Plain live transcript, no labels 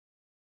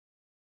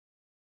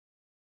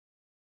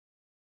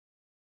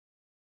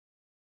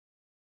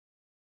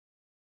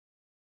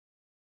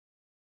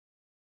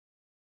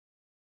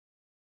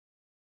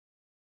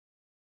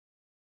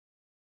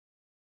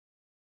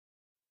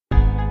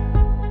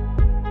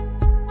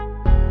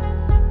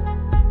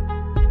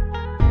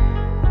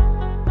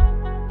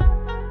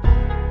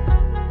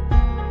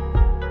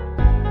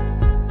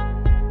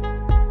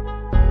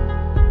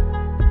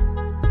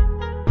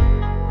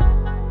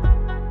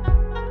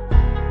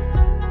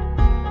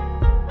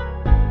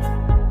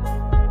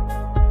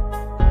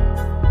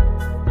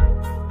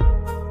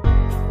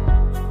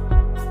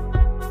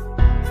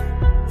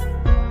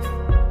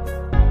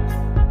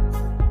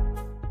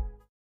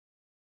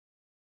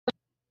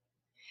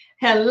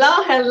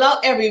Hello, hello,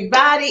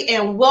 everybody,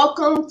 and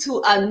welcome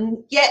to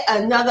yet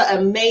another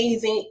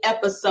amazing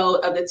episode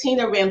of the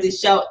Tina Ramsey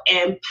Show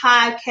and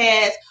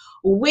podcast.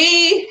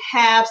 We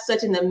have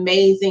such an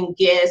amazing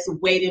guest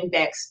waiting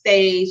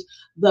backstage,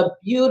 the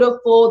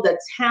beautiful, the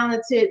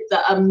talented,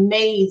 the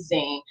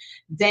amazing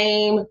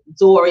Dame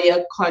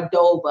Doria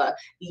Cordova.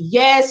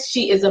 Yes,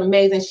 she is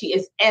amazing. She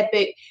is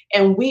epic,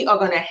 and we are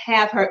going to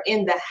have her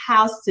in the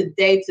house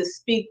today to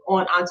speak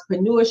on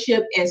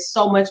entrepreneurship and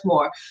so much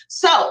more.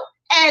 So,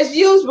 as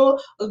usual,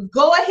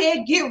 go ahead,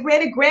 get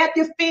ready, grab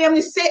your family,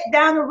 sit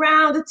down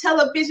around the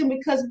television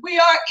because we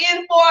are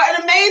in for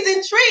an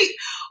amazing treat.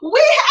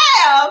 We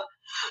have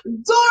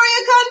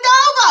Doria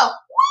Cordova.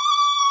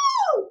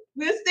 Woo!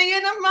 We'll see you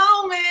in a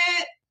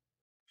moment.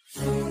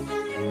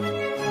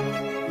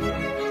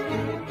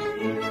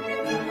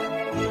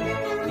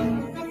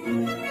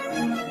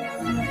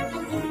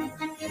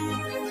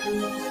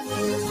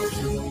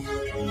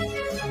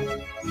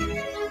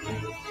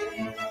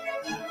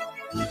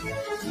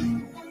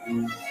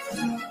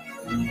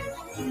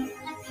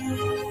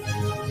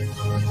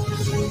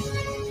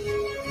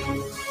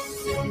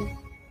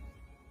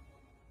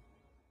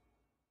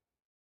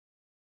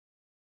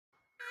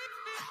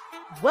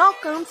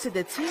 Welcome to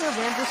the Tina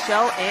Ramsey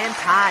Show and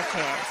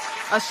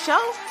Podcast, a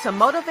show to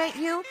motivate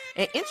you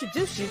and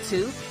introduce you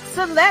to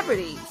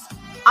celebrities,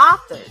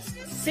 authors,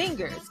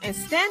 singers, and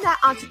standout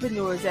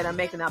entrepreneurs that are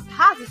making a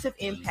positive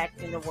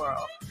impact in the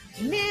world.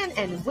 Men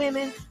and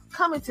women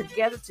coming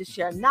together to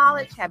share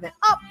knowledge, having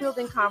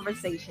upbuilding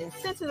conversations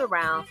centered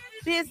around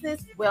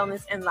business,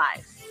 wellness, and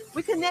life.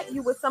 We connect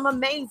you with some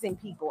amazing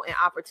people and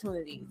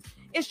opportunities.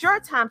 It's your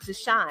time to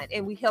shine,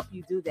 and we help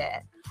you do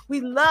that. We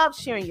love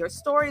sharing your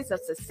stories of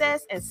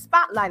success and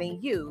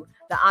spotlighting you,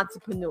 the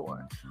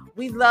entrepreneur.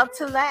 We love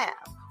to laugh.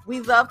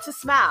 We love to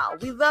smile.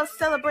 We love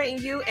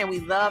celebrating you, and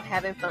we love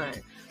having fun.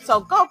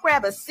 So go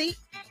grab a seat,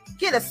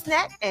 get a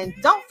snack, and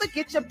don't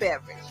forget your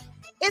beverage.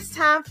 It's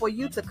time for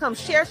you to come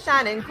share,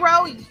 shine, and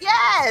grow.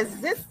 Yes,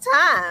 it's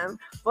time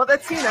for the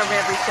Tina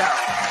Ramsey Show.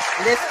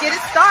 Let's get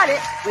it started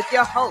with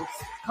your host,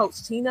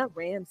 Coach Tina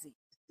Ramsey.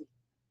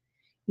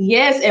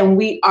 Yes, and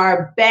we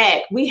are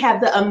back. We have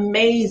the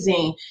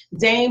amazing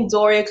Dame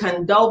Doria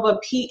Cordova,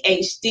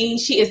 PhD.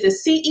 She is the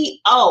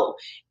CEO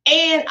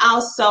and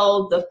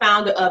also the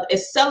founder of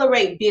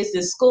Accelerate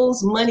Business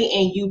Schools Money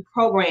and You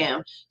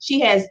program. She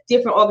has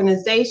different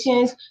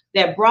organizations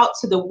that brought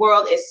to the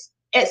world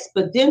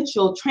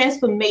exponential,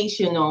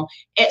 transformational,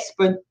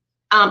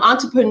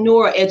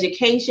 entrepreneur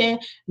education,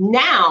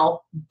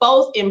 now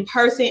both in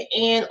person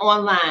and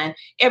online,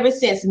 ever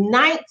since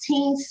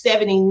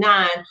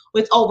 1979,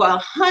 with over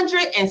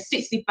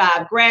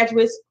 165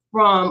 graduates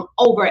from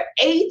over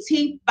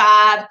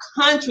 85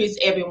 countries,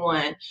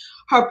 everyone.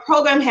 Her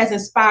program has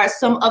inspired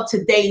some of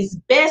today's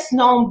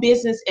best-known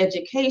business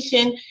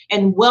education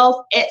and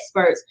wealth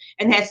experts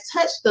and has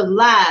touched the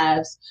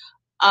lives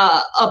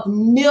of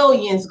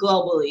millions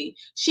globally.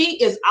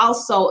 She is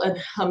also a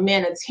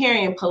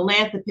humanitarian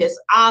philanthropist,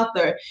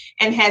 author,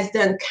 and has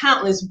done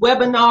countless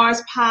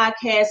webinars,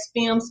 podcasts,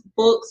 films,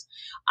 books,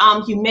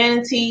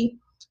 humanity,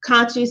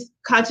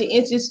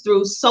 conscientious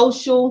through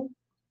socially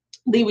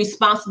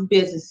responsible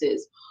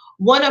businesses.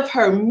 One of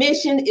her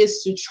missions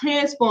is to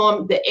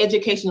transform the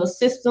educational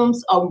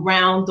systems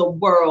around the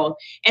world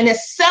and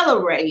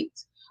accelerate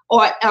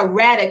or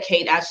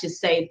eradicate, I should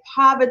say,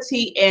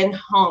 poverty and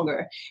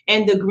hunger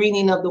and the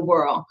greening of the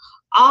world.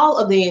 All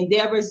of the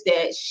endeavors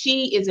that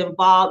she is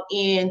involved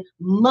in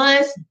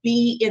must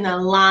be in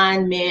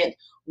alignment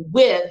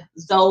with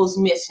those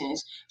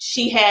missions.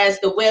 She has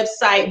the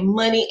website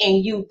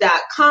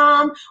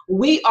moneyandyou.com.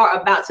 We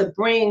are about to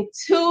bring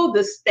to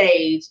the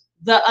stage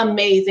the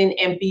amazing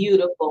and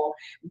beautiful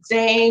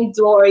Dame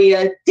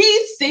Doria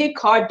DC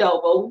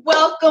Cordova.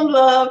 Welcome,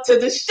 love, to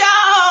the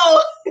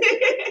show.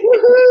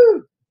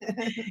 Woohoo!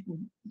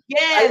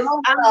 Yes,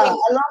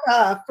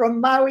 Aloha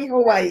from Maui,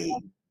 Hawaii.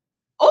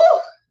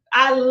 Oh,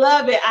 I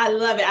love it. I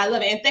love it. I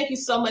love it. And thank you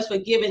so much for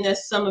giving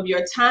us some of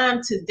your time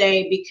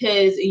today,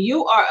 because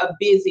you are a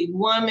busy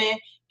woman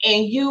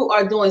and you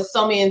are doing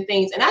so many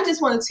things. And I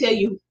just want to tell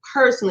you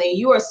personally,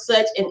 you are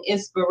such an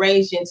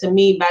inspiration to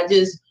me by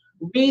just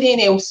reading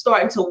and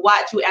starting to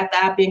watch you after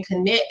I've been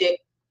connected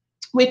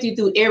with you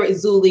through Eric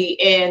Zuli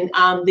and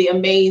the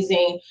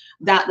amazing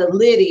Dr.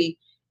 Liddy.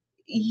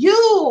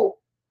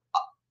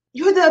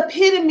 You're the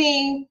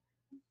epitome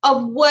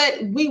of what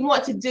we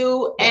want to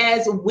do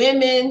as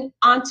women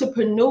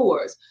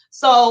entrepreneurs.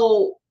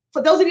 So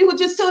for those of you who are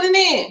just tuning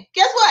in,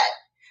 guess what?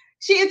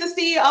 She is the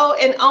CEO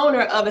and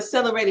owner of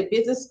Accelerated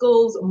Business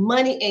Schools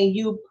Money and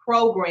You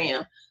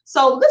program.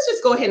 So let's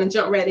just go ahead and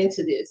jump right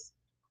into this.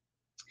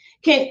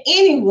 Can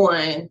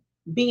anyone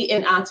be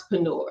an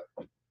entrepreneur?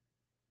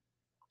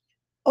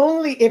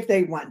 Only if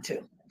they want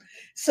to.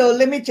 So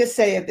let me just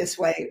say it this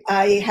way.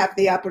 I have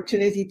the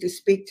opportunity to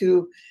speak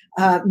to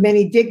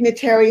many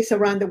dignitaries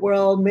around the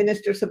world,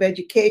 ministers of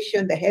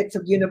education, the heads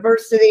of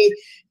university,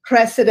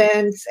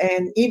 presidents,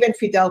 and even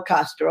Fidel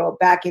Castro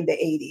back in the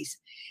 80s.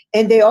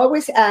 And they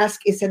always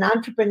ask, is an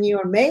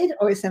entrepreneur made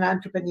or is an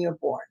entrepreneur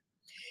born?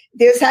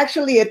 There's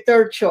actually a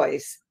third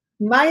choice.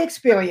 My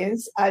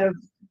experience, I've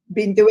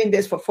been doing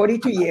this for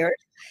 42 years,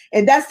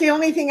 and that's the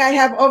only thing I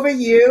have over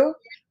you,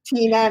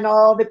 Tina, and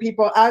all the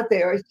people out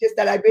there. It's just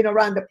that I've been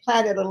around the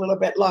planet a little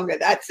bit longer.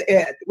 That's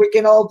it. We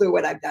can all do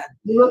what I've done.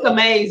 You look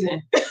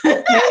amazing.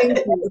 Thank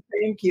you.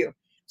 Thank you.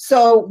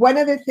 So one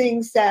of the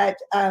things that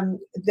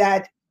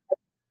that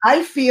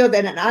I feel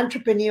that an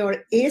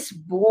entrepreneur is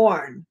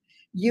born.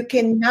 You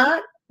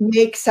cannot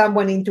make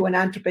someone into an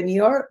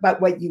entrepreneur,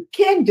 but what you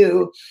can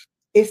do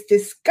is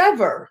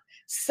discover.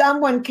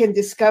 Someone can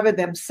discover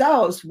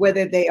themselves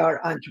whether they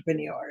are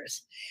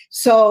entrepreneurs.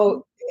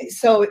 So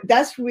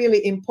that's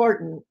really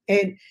important.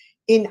 And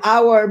in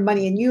our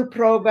Money and You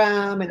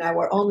program and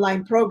our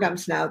online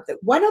programs now, that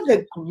one of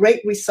the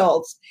great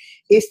results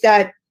is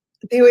that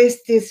there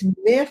is this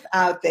myth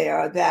out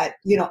there that,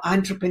 you know,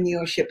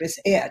 entrepreneurship is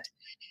it.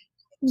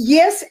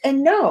 Yes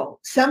and no.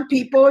 Some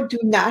people do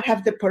not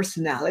have the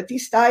personality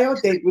style.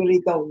 They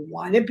really don't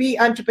want to be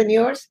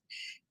entrepreneurs.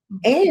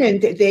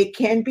 And they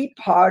can be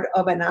part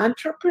of an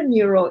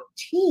entrepreneurial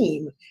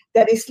team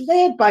that is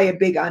led by a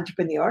big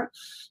entrepreneur.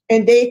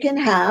 And they can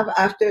have,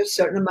 after a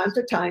certain amount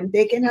of time,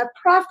 they can have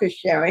profit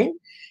sharing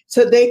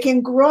so they can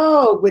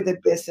grow with the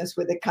business,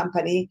 with the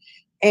company,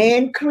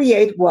 and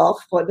create wealth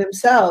for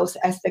themselves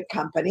as the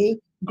company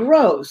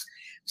grows.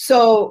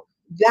 So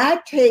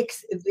that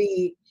takes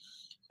the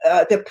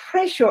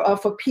pressure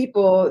off of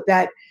people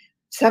that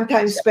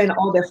sometimes spend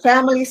all their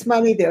family's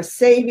money, their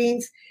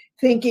savings,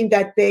 thinking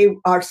that they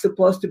are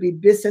supposed to be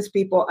business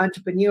people,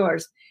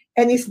 entrepreneurs,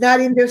 and it's not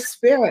in their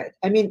spirit.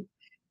 I mean,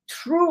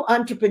 true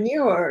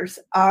entrepreneurs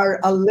are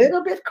a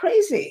little bit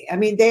crazy. I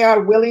mean, they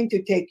are willing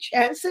to take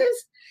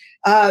chances.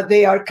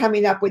 They are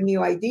coming up with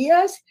new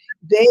ideas.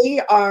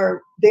 They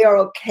are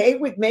okay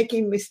with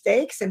making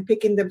mistakes and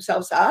picking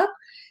themselves up.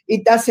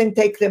 It doesn't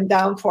take them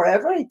down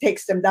forever. It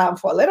takes them down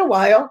for a little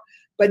while.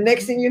 But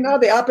next thing you know,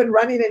 they're up and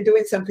running and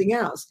doing something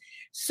else.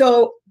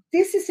 So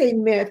this is a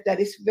myth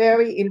that is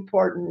very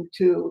important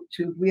to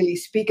really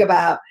speak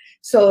about.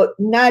 So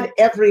not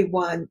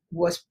everyone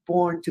was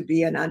born to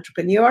be an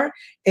entrepreneur,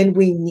 and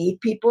we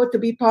need people to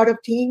be part of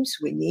teams.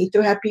 We need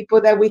to have people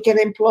that we can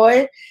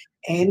employ,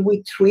 and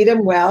we treat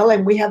them well,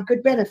 and we have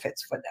good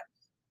benefits for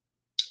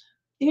them.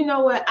 You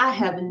know what? I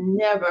have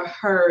never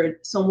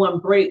heard someone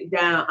break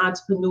down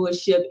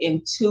entrepreneurship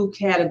in two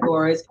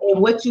categories.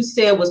 And what you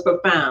said was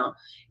profound.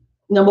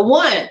 Number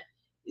one,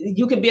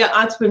 you can be an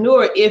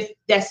entrepreneur if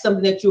that's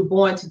something that you're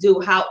born to do.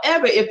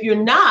 However, if you're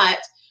not,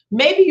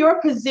 maybe your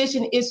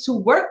position is to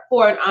work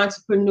for an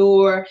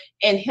entrepreneur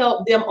and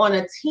help them on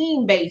a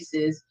team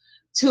basis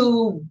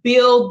to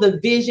build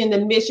the vision,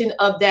 the mission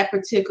of that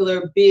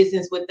particular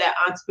business with that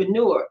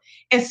entrepreneur.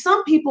 And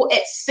some people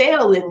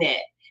excel in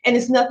that, and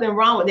there's nothing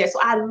wrong with that. So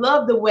I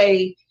love the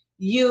way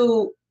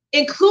you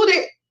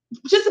included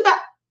just about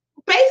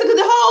basically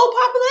the whole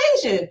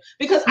population,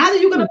 because either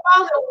you're going to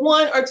fall in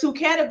one or two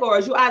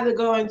categories. You're either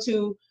going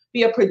to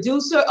be a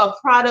producer of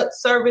product,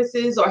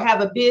 services, or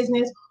have a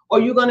business,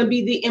 or you're going to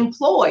be the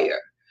employer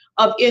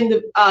of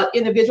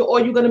individual, or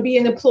you're going to be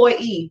an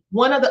employee,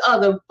 one or the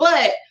other.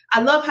 But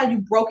I love how you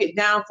broke it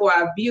down for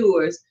our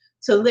viewers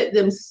to let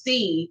them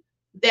see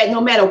that no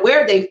matter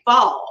where they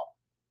fall,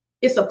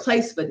 it's a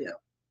place for them.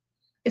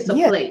 It's a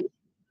place.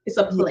 It's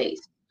a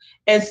place.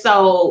 And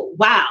so,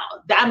 wow,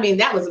 I mean,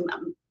 that was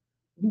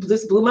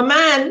just blew my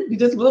mind. You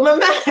just blew my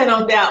mind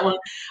on that one.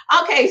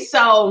 Okay,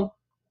 so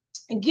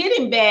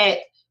getting back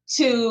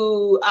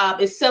to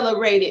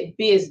accelerated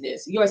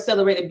business, your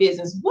accelerated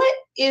business, what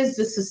is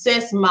the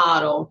success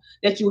model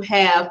that you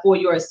have for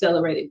your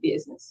accelerated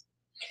business?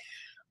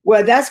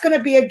 Well, that's going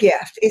to be a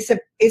gift.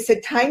 It's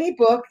a tiny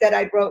book that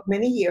I wrote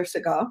many years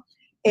ago,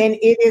 and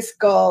it is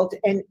called,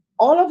 and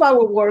all of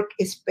our work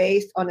is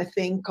based on a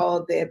thing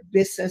called the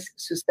business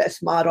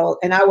success model,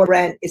 and our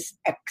brand is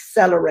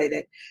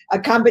accelerated, a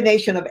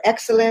combination of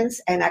excellence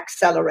and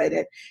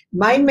accelerated.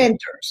 My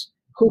mentors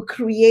who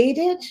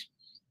created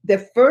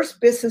the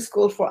first business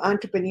school for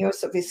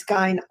entrepreneurs of its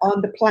kind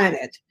on the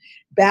planet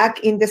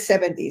back in the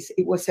 70s,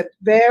 it was a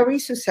very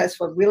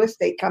successful real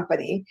estate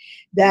company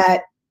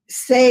that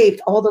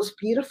saved all those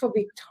beautiful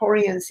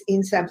Victorians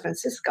in San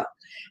Francisco.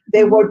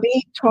 They were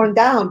being torn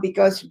down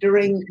because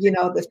during,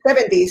 the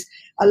 70s,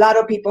 a lot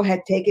of people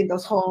had taken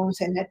those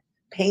homes and had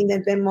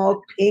painted them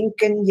all pink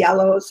and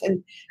yellows.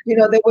 And,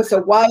 there was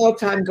a wild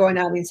time going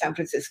on in San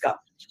Francisco.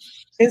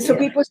 And so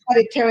people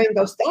started tearing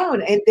those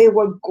down, and they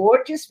were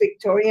gorgeous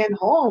Victorian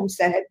homes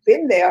that had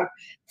been there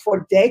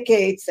for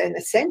decades and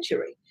a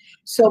century.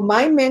 So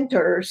my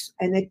mentors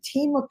and a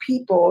team of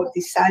people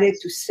decided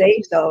to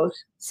save those,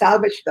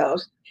 salvage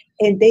those,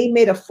 and they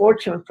made a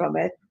fortune from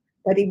it.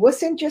 But it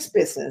wasn't just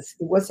business.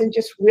 It wasn't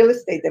just real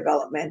estate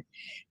development.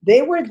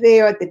 They were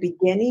there at the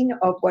beginning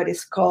of what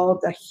is called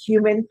the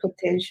human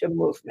potential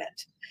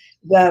movement,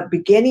 the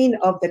beginning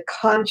of the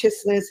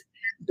consciousness,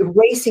 the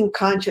raising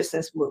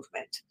consciousness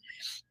movement.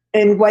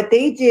 And what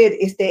they did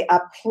is they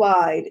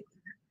applied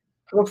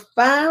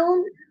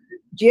profound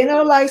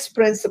generalized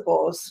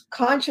principles,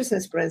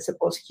 consciousness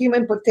principles,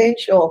 human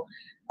potential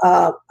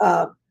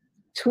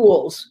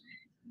tools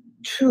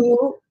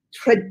to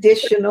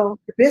traditional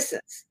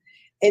business,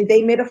 and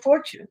they made a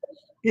fortune.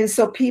 And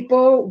so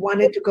people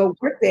wanted to go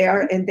work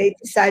there, and they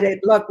decided,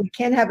 look, we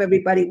can't have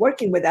everybody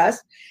working with us.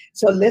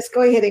 So let's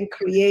go ahead and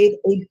create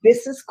a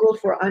business school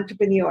for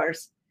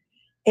entrepreneurs.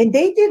 And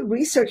they did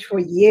research for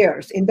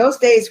years. In those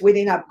days, we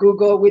didn't have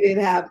Google, we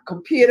didn't have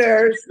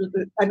computers.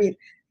 I mean,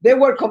 there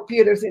were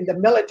computers in the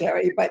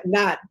military, but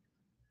not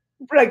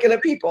regular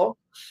people.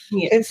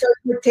 Yeah. And so it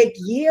would take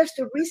years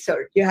to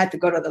research. You had to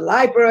go to the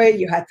library,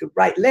 you had to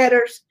write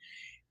letters.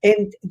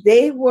 And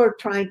they were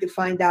trying to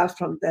find out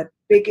from the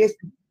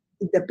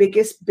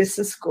biggest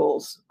business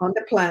schools on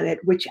the planet,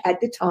 which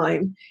at the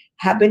time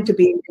happened to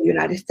be in the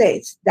United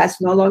States. That's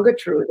no longer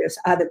true. There's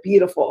other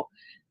beautiful,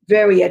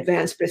 very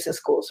advanced business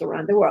schools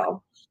around the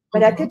world.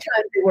 But at the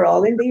time, they were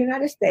all in the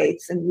United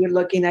States, and you're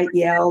looking at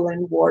Yale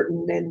and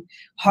Wharton and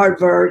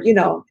Harvard,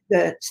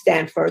 the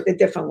Stanford, the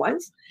different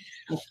ones.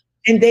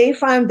 And they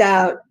found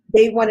out,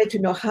 they wanted to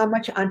know how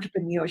much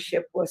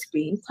entrepreneurship was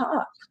being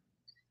taught.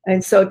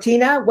 And so,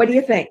 Tina, what do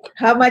you think?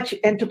 How much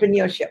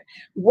entrepreneurship?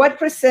 What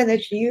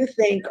percentage do you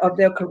think of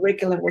their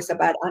curriculum was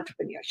about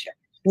entrepreneurship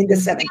in the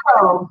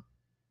 70s?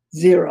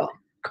 Zero.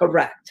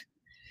 Correct.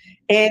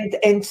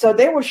 And so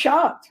they were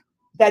shocked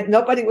that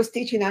nobody was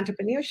teaching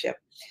entrepreneurship.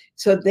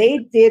 So they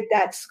did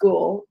that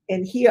school.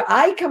 And here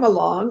I come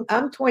along.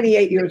 I'm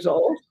 28 years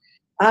old.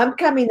 I'm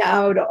coming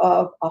out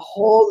of a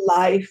whole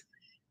life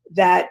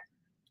that,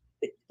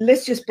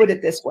 let's just put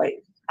it this way.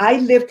 I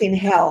lived in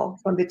hell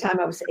from the time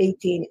I was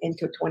 18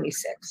 into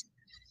 26.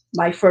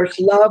 My first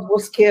love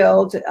was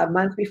killed a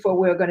month before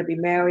we were going to be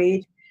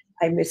married.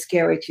 I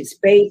miscarried his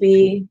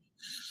baby.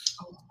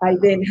 I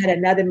then had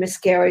another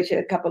miscarriage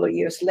a couple of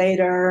years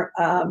later.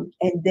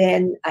 And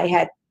then I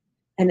had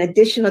an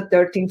additional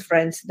 13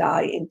 friends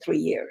die in 3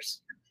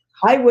 years.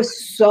 I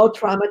was so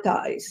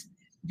traumatized.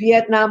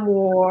 Vietnam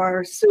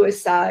War,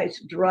 suicides,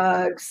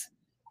 drugs,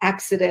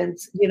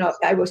 accidents.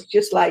 I was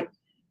just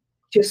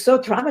so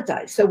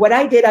traumatized. So what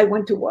I did, I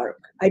went to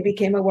work. I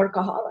became a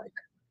workaholic.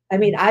 I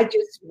mean, I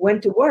just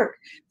went to work.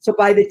 So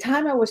by the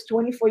time I was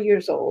 24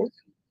 years old,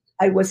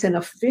 I was an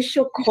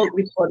official court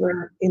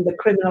reporter in the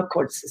criminal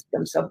court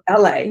systems of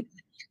LA.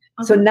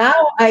 So now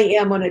I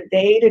am on a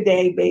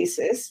day-to-day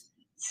basis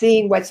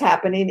seeing what's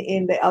happening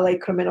in the LA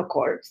criminal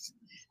courts.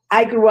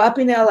 I grew up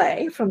in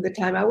LA from the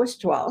time I was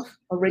 12,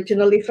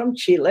 originally from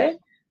Chile.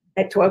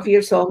 At 12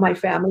 years old, my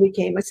family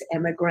came as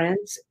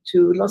immigrants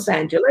to Los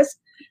Angeles.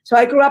 So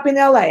I grew up in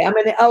LA. I'm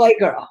an LA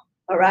girl.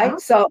 All right.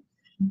 So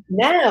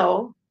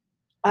now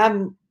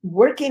I'm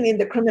working in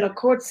the criminal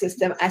court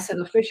system as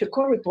an official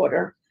court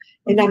reporter,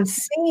 and I'm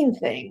seeing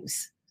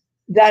things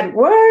that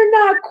were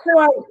not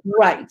quite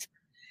right.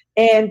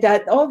 And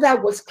that all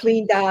that was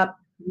cleaned up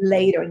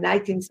later. In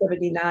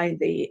 1979,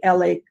 the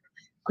LA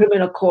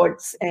criminal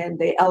courts and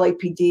the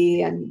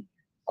LAPD and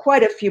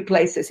quite a few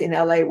places in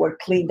LA were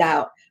cleaned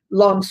out.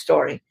 Long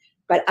story.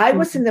 But I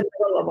was in the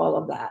middle of all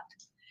of that.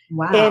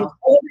 Wow. And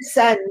all of a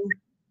sudden,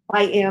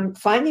 I am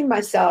finding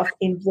myself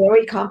in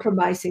very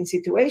compromising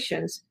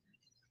situations.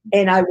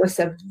 And I was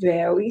a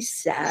very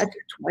sad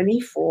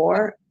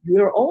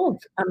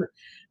 24-year-old.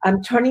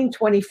 I'm turning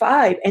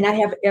 25, and I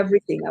have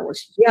everything. I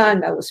was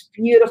young. I was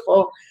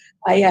beautiful.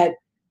 I had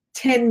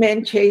 10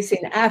 men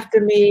chasing after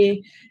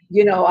me.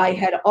 I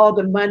had all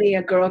the money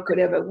a girl could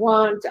ever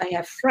want. I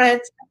have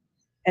friends,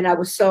 and I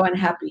was so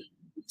unhappy.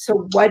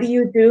 So what do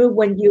you do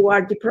when you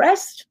are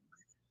depressed?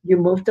 You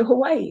move to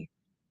Hawaii.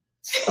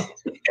 So.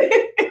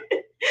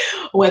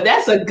 Well,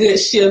 that's a good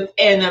shift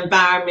and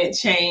environment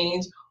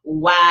change.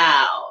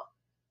 Wow.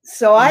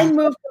 So I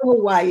moved to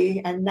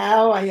Hawaii, and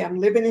now I am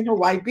living in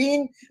Hawaii,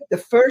 being the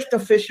first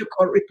official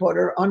court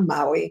reporter on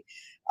Maui,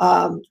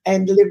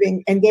 and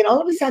living. And then all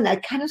of a sudden, I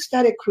kind of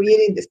started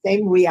creating the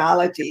same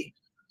reality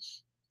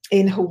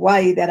in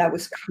Hawaii that I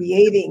was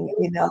creating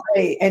in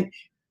LA. And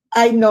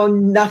I know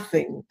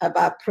nothing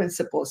about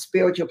principles,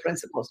 spiritual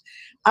principles.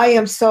 I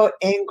am so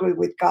angry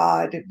with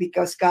God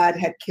because God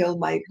had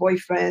killed my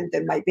boyfriend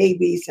and my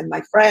babies and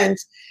my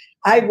friends.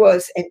 I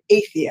was an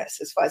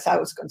atheist as far as I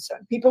was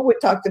concerned. People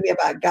would talk to me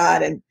about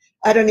God, and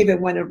I don't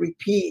even want to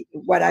repeat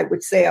what I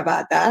would say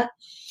about that.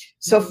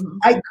 So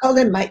I call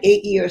it my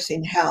 8 years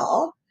in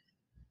hell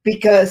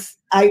because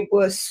I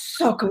was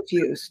so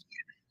confused.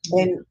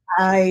 And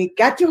I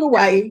got to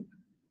Hawaii,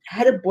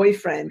 had a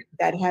boyfriend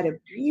that had a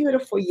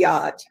beautiful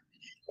yacht,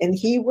 and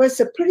he was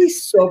a pretty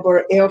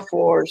sober Air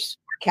Force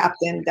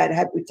captain that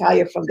had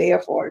retired from the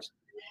Air Force.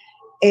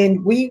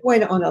 And we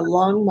went on a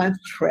long month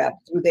trip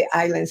through the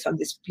islands on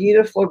this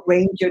beautiful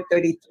Ranger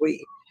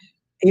 33.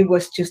 It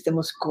was just the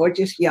most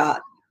gorgeous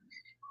yacht.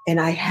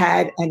 And I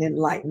had an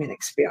enlightenment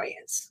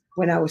experience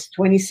when I was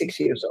 26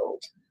 years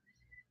old.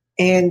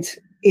 And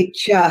it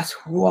just,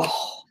 whoa.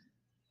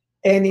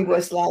 And it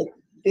was like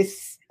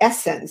this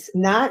essence,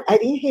 I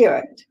didn't hear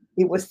it.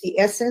 It was the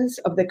essence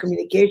of the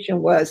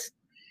communication was,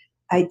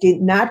 I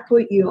did not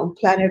put you on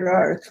planet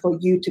Earth for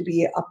you to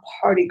be a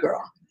party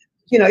girl.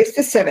 It's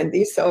the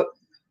 70s, so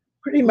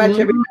pretty much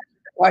everybody's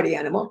a party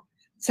animal.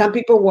 Some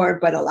people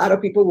weren't, but a lot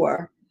of people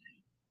were.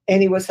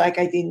 And it was like,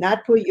 I did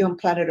not put you on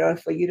planet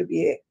Earth for you to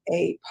be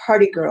a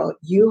party girl.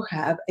 You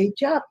have a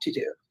job to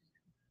do.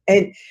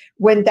 And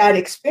when that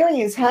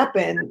experience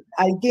happened,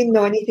 I didn't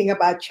know anything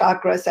about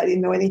chakras. I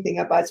didn't know anything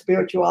about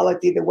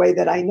spirituality the way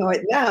that I know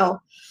it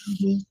now.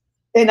 Mm-hmm.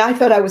 And I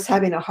thought I was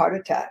having a heart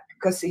attack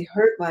because it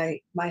hurt my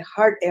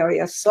heart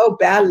area so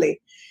badly.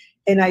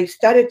 And I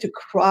started to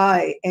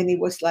cry, and it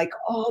was like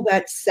all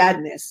that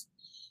sadness,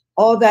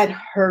 all that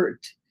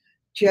hurt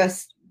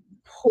just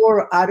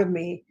pour out of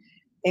me.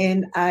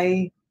 And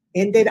I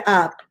ended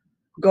up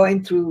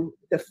going through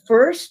the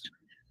first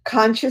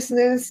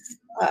consciousness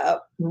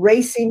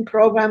racing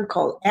program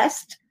called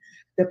EST,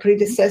 the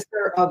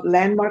predecessor of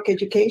Landmark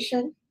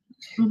Education.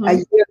 Mm-hmm. A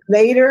year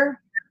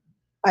later,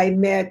 I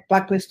met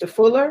Buckminster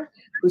Fuller,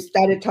 who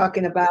started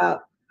talking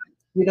about,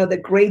 the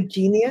great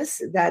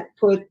genius that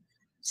put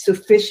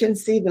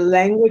sufficiency, the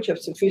language of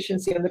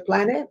sufficiency on the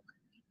planet.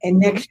 And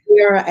next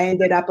year, I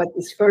ended up at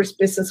this first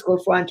business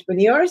school for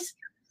entrepreneurs.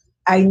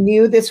 I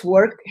knew this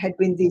work had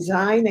been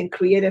designed and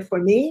created for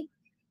me.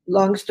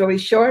 Long story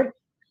short,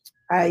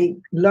 I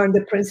learned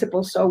the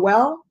principles so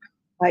well.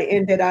 I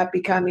ended up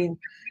becoming,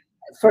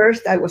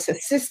 first I was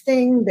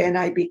assisting, then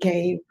I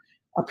became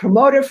a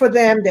promoter for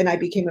them, then I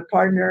became a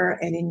partner.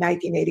 And in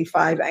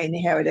 1985, I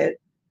inherited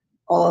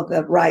all of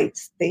the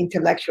rights, the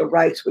intellectual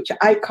rights, which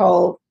I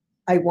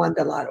won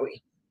the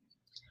lottery.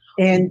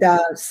 And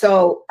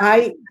so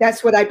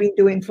that's what I've been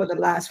doing for the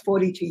last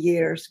 42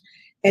 years.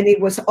 And it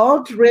was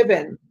all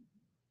driven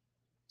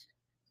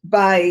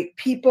by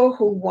people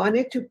who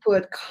wanted to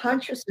put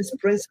consciousness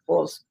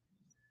principles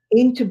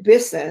into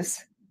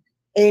business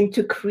and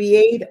to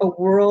create a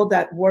world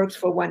that works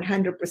for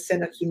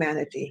 100% of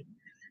humanity,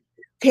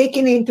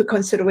 taking into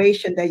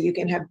consideration that you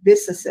can have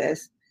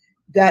businesses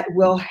that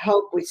will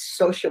help with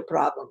social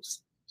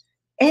problems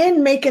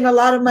and making a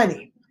lot of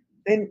money.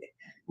 And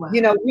wow.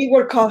 We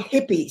were called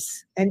hippies,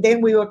 and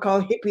then we were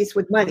called hippies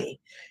with money,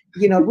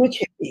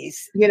 rich hippies.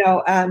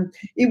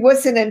 It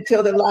wasn't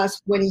until the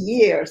last 20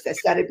 years that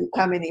started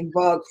becoming in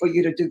vogue for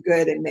you to do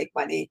good and make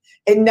money.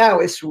 And now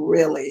it's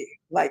really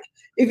like,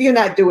 if you're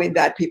not doing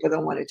that, people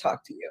don't want to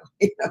talk to you.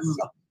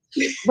 So,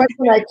 what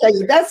can I tell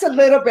you? That's a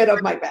little bit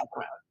of my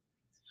background.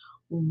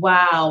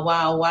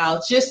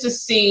 Wow. Just to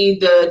see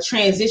the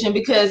transition,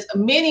 because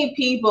many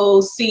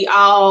people see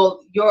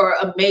all your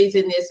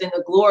amazingness and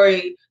the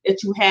glory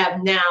that you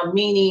have now,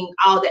 meaning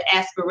all the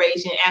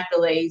aspiration,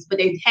 accolades, but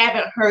they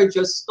haven't heard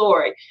your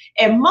story.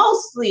 And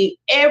mostly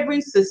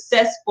every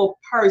successful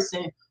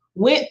person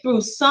went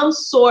through some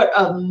sort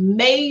of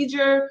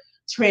major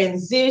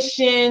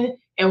transition.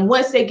 And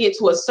once they get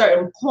to a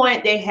certain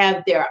point, they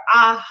have their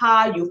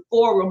aha,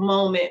 euphoria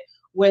moment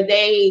where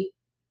they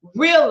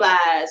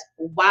realize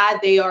why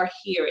they are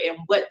here and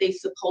what they're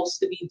supposed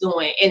to be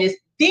doing. And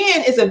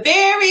it's a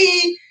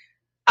very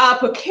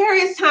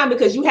precarious time,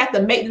 because you have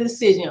to make the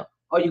decision: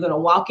 are you going to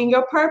walk in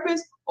your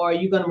purpose, or are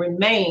you going to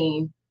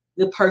remain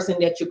the person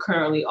that you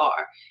currently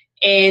are?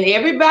 And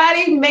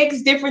everybody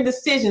makes different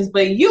decisions,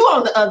 but you,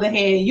 on the other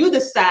hand, you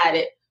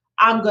decided,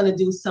 I'm going to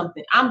do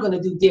something. I'm going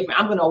to do different.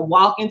 I'm going to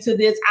walk into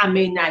this. I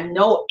may not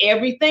know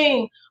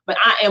everything, but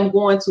I am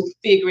going to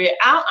figure it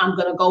out. I'm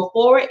going to go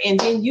forward. And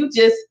then you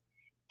just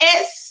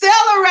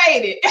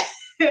accelerated,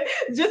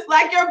 just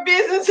like your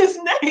business's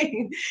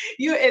name.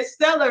 You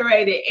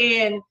accelerated.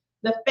 And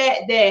the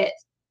fact that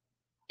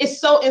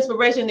it's so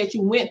inspirational that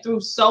you went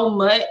through so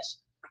much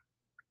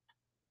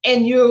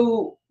and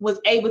you was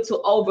able to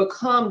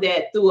overcome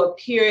that through a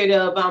period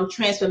of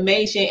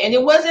transformation. And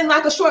it wasn't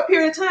like a short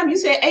period of time. You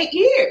said 8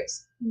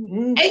 years.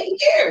 Mm-hmm.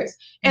 8 years.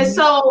 And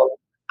so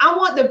I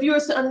want the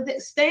viewers to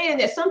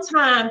understand that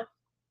sometimes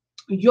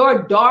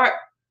your dark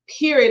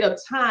period of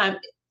time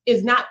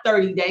is not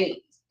 30 days.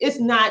 It's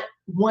not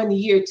 1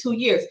 year, 2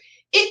 years.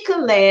 It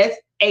could last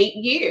 8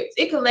 years.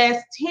 It could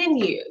last 10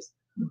 years.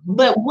 Mm-hmm.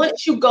 But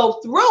once you go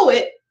through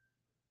it,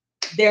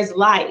 there's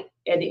light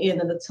at the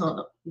end of the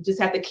tunnel. You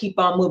just have to keep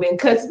on moving.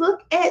 Because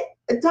look at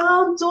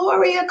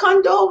Doria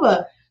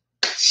Cordova.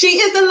 She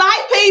is the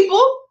light,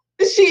 people.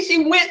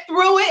 She went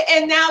through it,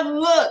 and now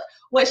look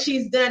what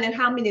she's done and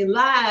how many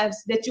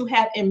lives that you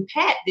have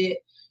impacted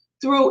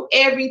through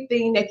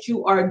everything that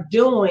you are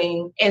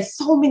doing, and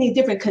so many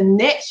different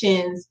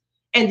connections.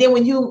 And then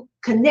when you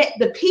connect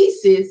the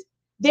pieces,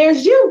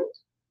 there's you.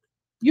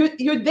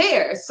 You're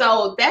there.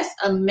 So that's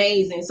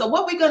amazing. So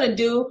what we're going to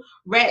do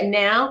right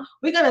now,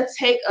 we're going to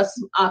take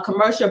a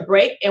commercial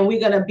break, and we're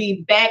going to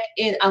be back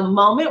in a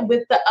moment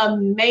with the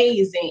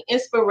amazing,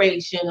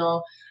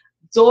 inspirational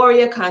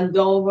Doria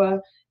Cordova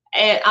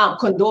and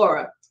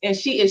Cordova. And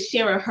she is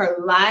sharing her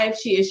life.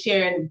 She is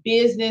sharing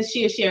business.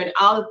 She is sharing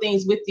all the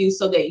things with you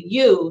so that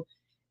you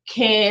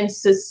can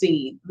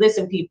succeed.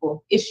 Listen,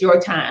 people, it's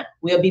your time.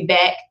 We'll be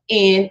back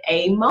in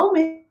a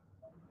moment.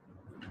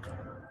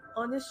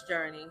 On this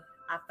journey,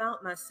 I found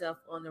myself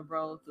on the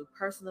road through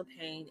personal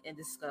pain and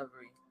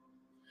discovery.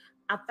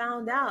 I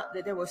found out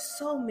that there were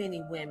so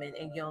many women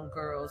and young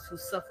girls who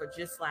suffered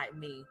just like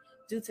me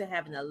due to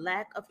having a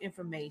lack of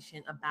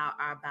information about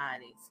our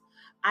bodies.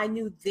 I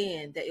knew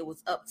then that it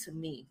was up to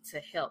me to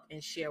help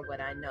and share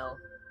what I know.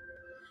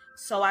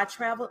 So I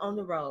traveled on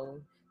the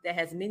road that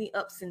has many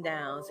ups and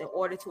downs in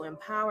order to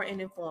empower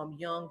and inform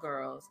young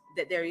girls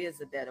that there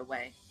is a better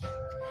way.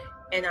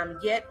 And I'm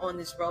yet on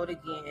this road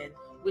again,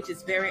 which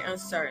is very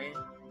uncertain,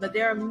 but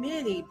there are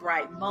many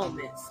bright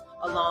moments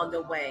along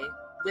the way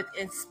with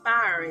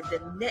inspiring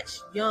the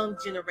next young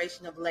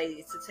generation of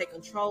ladies to take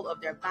control of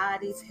their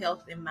bodies,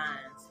 health, and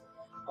minds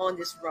on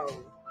this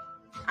road.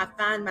 I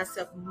find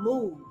myself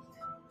moved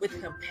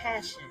with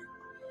compassion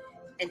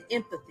and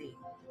empathy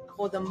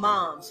for the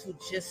moms who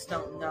just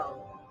don't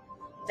know.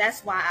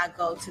 That's why I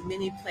go to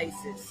many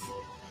places,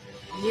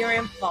 near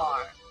and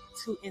far,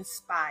 to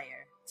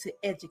inspire, to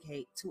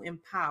educate, to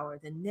empower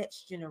the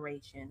next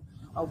generation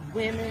of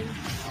women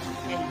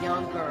and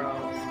young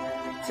girls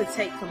to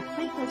take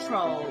complete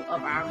control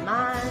of our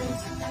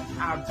minds,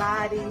 our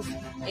bodies,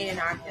 and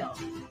our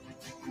health.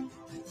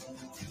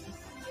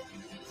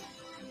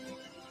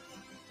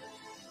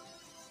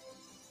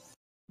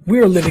 We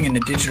are living in a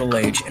digital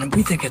age, and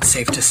we think it's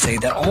safe to say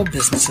that all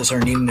businesses are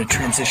needing to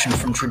transition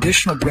from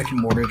traditional brick and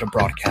mortar to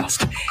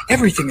broadcast.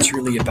 Everything is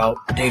really about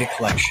data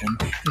collection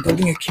and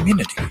building a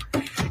community.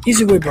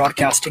 EasyWay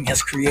Broadcasting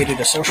has created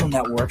a social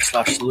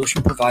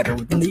network/solution provider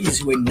within the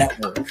EasyWay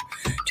network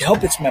to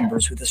help its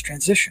members with this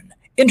transition.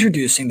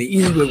 Introducing the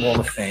EasyWay Wall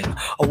of Fame,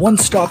 a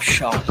one-stop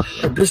shop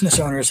for business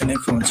owners and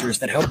influencers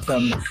that help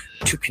them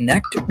to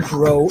connect,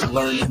 grow,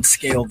 learn, and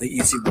scale the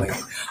easy way.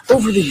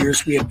 Over the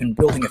years, we have been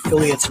building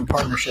affiliates and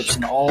partnerships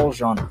in all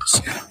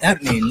genres.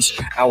 That means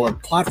our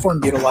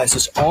platform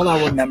utilizes all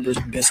our members'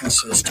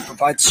 businesses to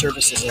provide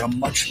services at a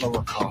much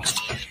lower cost,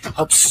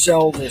 help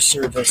sell their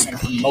service and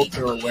promote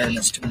their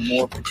awareness to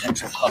more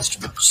potential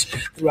customers.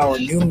 Through our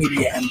new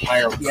media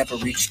empire, we have a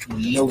reach to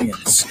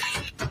millions.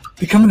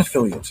 Become an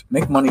affiliate.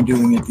 Make money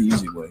doing it the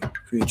easy way.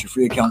 Create your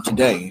free account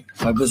today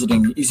by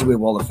visiting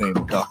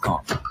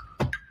easywaywalloffame.com.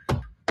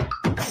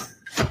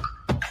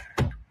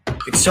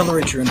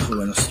 Accelerate your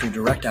influence through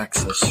direct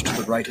access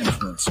to the right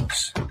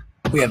influencers.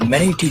 We have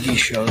many TV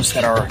shows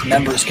that our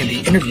members can be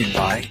interviewed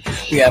by.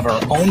 We have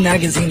our own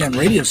magazine and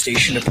radio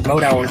station to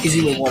promote our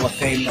EasyWay Wall of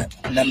Fame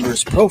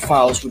members'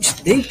 profiles, which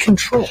they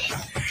control.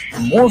 The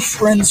more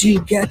friends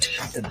you get,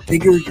 the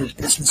bigger your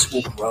business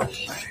will grow.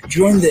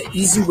 Join the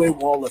EasyWay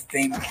Wall of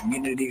Fame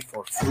community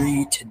for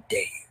free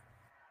today.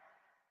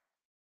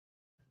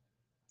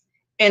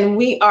 And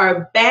we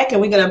are back,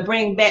 and we're going to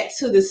bring back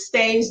to the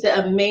stage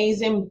the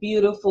amazing,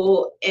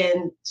 beautiful,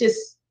 and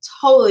just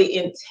totally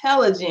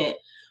intelligent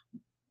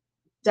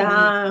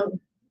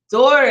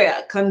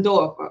Doria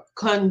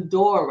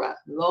Cordova.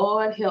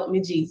 Lord help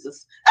me,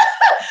 Jesus.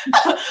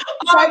 All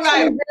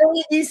right.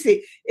 Very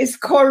easy. It's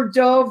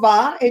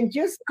Cordova, and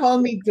just call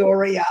me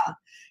Doria.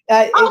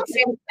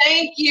 Okay,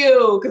 thank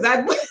you.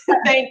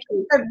 Thank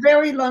you. A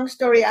very long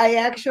story. I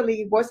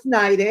actually was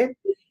knighted,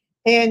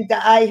 and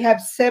I have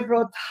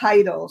several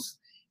titles.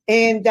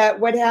 And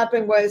what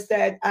happened was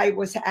that I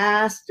was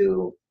asked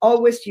to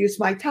always use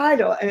my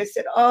title. And I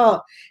said,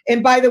 oh,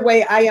 and by the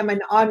way, I am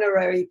an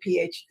honorary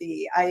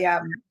PhD.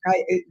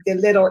 The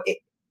little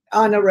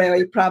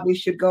honorary probably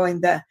should go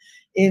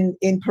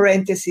in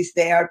parentheses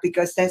there,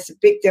 because that's a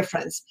big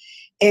difference.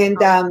 And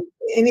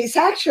it's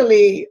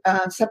actually,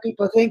 some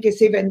people think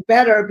it's even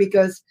better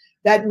because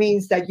that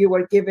means that you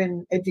were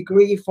given a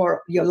degree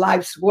for your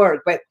life's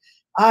work. But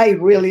I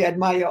really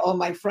admire all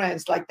my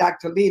friends like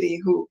Dr. Liddy,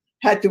 who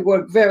had to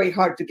work very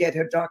hard to get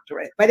her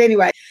doctorate. But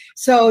anyway,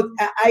 so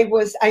I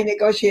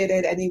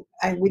negotiated,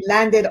 and we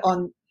landed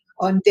on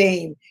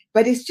Dame.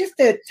 But it's just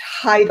a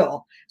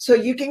title. So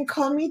you can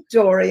call me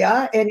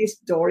Doria, and it's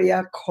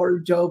Doria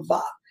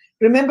Cordova.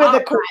 Remember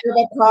the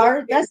Cordova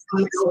car? That's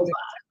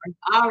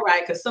all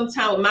right, because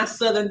sometimes with my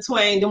southern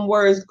twang, them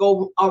words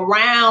go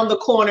around the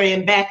corner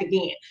and back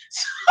again.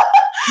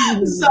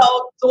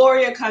 So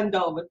Doria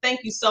Cordova,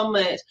 thank you so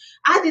much.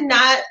 I did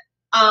not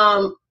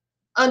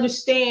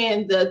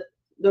understand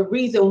the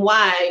reason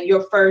why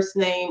your first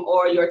name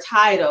or your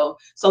title.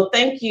 So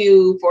thank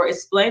you for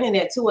explaining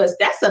that to us.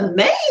 That's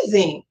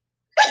amazing.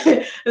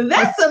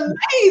 That's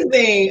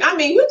amazing. I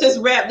mean, you just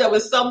wrapped up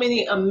with so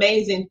many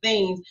amazing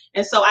things.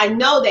 And so I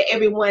know that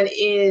everyone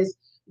is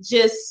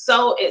just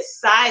so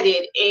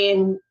excited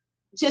and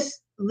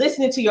just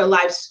listening to your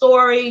life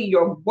story,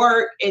 your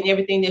work, and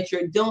everything that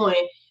you're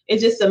doing.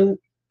 It's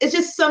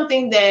just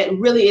something that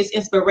really is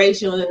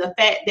inspirational. And the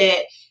fact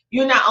that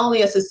you're not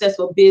only a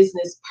successful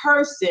business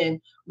person,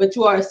 but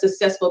you are a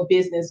successful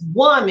business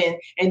woman.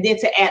 And then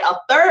to add a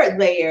third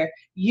layer,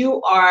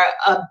 you are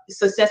a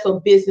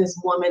successful business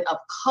woman of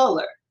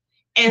color.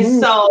 And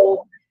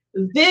so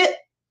this,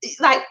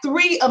 like,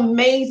 three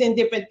amazing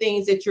different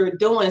things that you're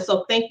doing.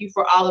 So thank you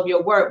for all of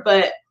your work.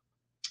 But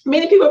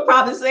many people are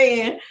probably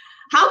saying,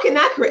 how can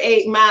I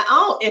create my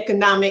own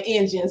economic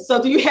engine?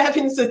 So do you have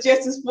any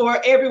suggestions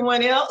for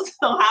everyone else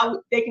on how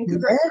they can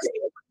create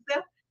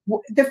it?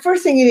 The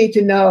first thing you need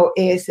to know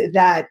is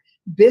that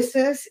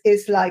business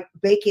is like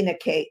baking a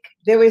cake.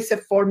 There is a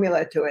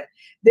formula to it.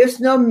 There's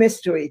no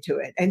mystery to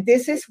it. And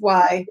this is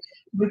why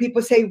when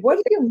people say, what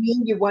do you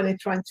mean you want to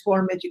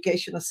transform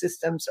educational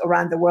systems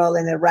around the world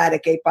and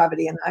eradicate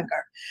poverty and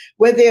hunger?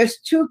 Well, there's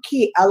two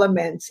key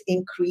elements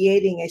in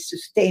creating a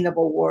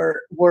sustainable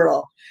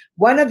world.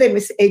 One of them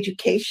is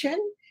education,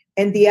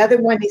 and the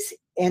other one is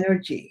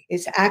energy,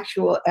 is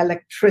actual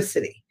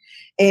electricity.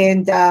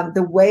 And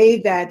the way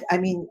that,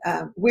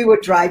 we were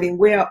driving,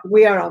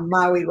 we are on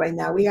Maui right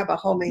now. We have a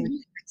home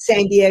in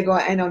San Diego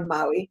and on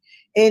Maui.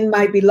 And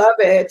my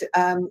beloved,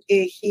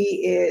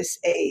 he is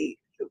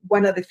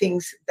one of the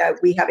things that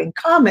we have in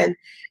common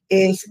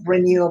is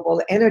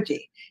renewable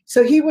energy.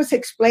 So he was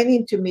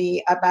explaining to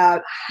me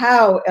about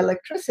how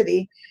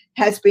electricity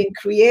has been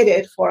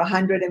created for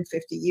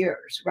 150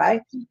 years,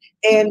 right?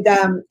 And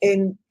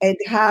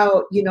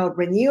how,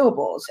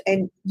 renewables,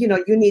 and,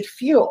 you need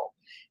fuel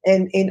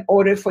in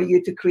order for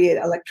you to create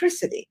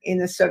electricity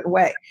in a certain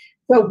way.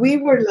 So we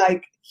were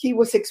like, he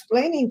was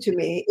explaining to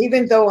me,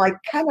 even though I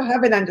kind of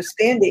have an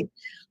understanding,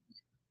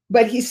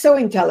 but he's so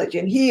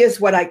intelligent. He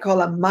is what I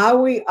call a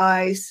Maui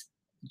eyes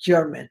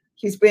German.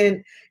 He's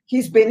been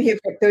here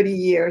for 30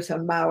 years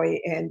on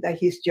Maui, and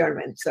he's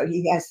German. So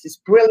he has this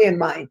brilliant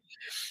mind.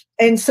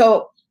 And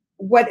so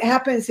what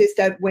happens is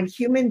that when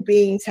human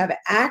beings have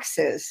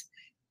access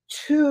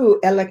to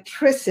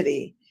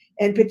electricity,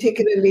 and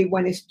particularly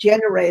when it's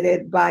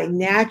generated by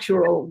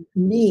natural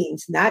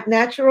means, not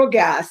natural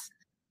gas,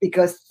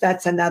 because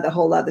that's another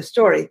whole other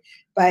story,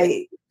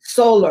 by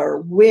solar,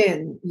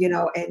 wind,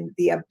 and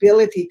the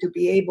ability to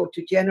be able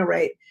to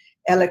generate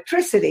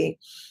electricity,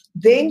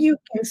 then you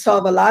can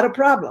solve a lot of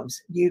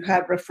problems. You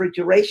have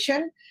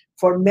refrigeration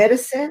for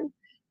medicine,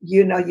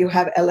 you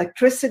have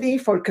electricity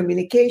for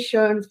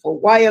communication, for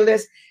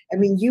wireless,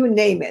 you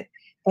name it.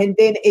 And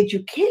then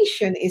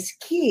education is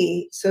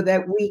key so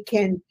that we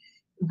can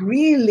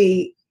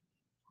really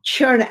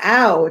churn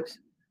out,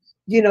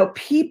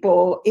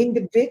 people,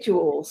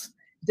 individuals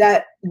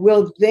that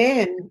will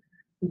then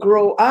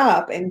grow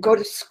up and go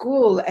to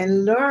school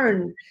and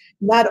learn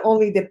not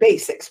only the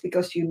basics,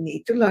 because you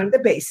need to learn the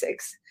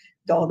basics.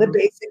 All the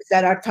basics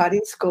that are taught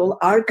in school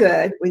are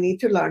good. We need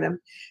to learn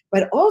them.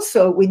 But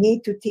also we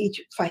need to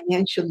teach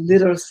financial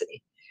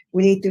literacy.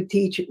 We need to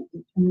teach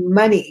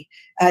money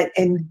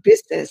and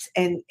business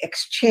and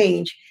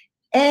exchange,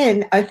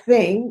 and a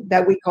thing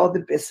that we call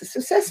the business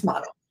success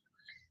model.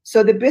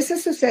 So the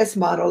business success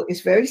model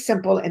is very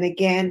simple. And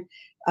again,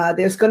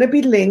 there's going to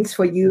be links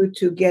for you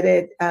to get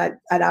it at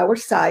our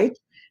site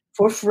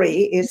for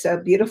free. It's a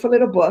beautiful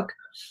little book.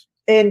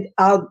 And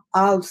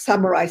I'll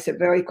summarize it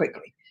very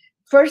quickly.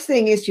 First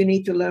thing is you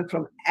need to learn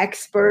from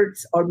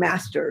experts or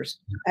masters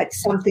at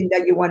something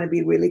that you want to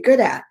be really good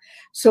at.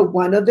 So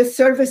one of the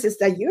services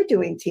that you're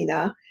doing,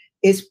 Tina,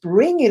 is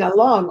bringing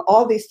along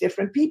all these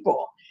different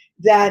people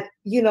that,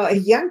 a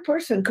young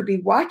person could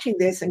be watching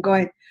this and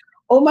going,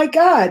 oh my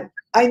God,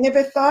 I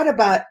never thought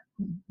about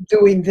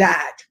doing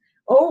that.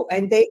 Oh,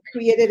 and they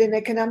created an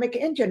economic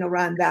engine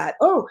around that.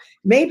 Oh,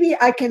 maybe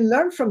I can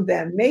learn from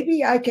them.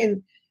 Maybe I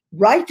can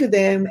write to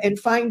them and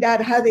find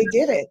out how they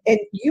did it. And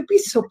you'd be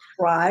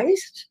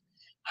surprised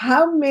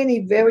how many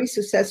very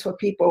successful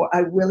people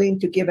are willing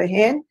to give a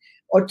hand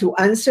or to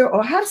answer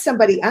or have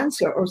somebody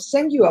answer or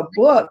send you a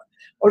book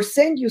or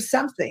send you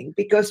something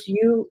because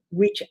you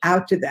reach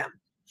out to them.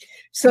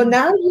 So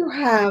now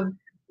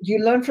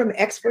you learn from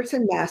experts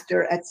and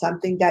master at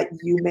something that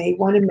you may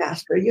want to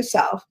master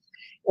yourself.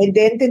 And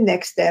then the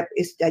next step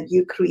is that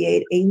you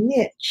create a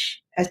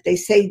niche, as they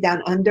say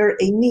down under,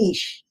 a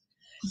niche.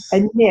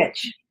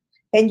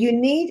 And you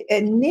need a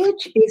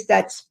niche is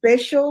that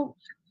special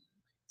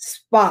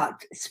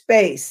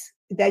space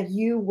that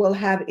you will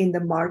have in the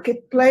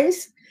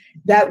marketplace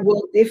that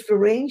will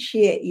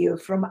differentiate you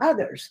from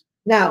others.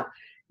 Now,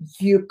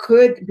 you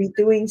could be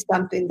doing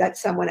something that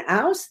someone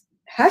else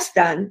has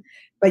done,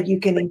 but you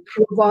can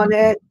improve on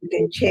it, you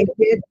can change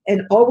it,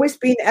 and always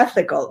being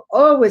ethical,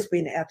 always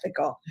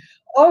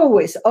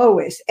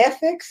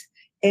ethics,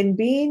 and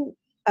being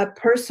a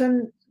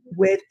person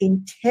with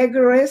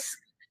integrous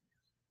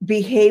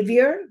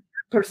behavior,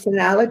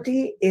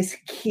 personality is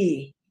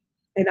key.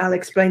 And I'll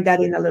explain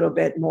that in a little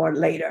bit more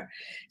later.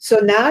 So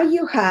now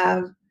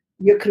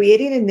you're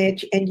creating a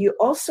niche, and you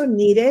also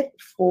need it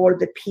for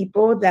the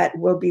people that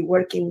will be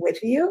working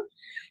with you,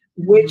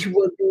 which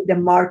will be the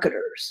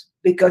marketers,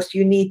 because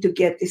you need to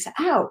get this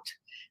out.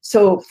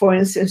 So for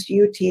instance,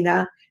 you,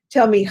 Tina,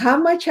 tell me, how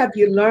much have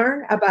you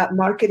learned about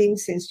marketing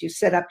since you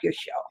set up your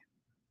show?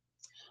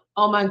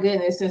 Oh my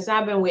goodness, since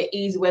I've been with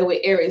Easy Way with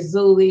Eric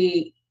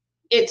Zuli,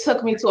 it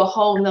took me to a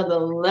whole nother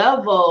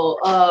level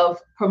of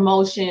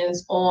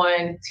promotions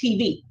on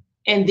TV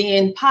and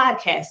then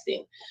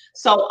podcasting.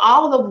 So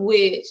all of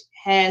which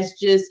has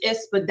just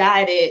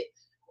expedited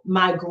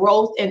my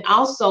growth, and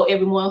also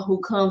everyone who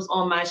comes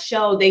on my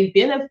show, they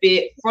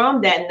benefit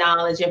from that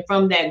knowledge and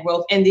from that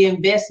growth and the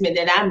investment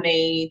that I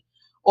made,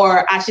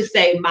 or I should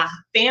say my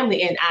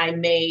family and I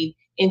made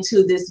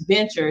into this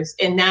ventures.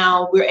 And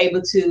now we're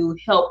able to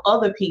help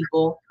other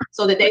people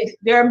so that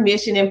their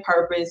mission and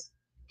purpose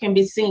can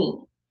be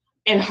seen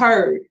and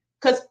heard.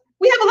 Because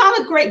we have a lot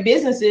of great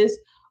businesses,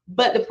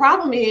 but the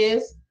problem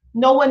is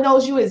no one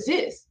knows you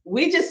exist.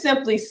 We just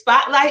simply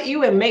spotlight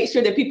you and make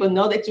sure that people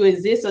know that you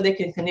exist so they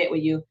can connect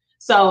with you.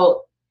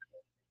 So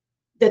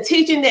the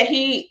teaching that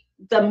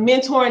the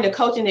mentoring, the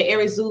coaching that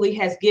Eric Zuli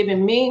has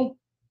given me,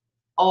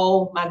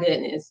 oh my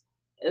goodness.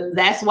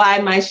 That's why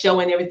my show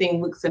and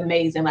everything looks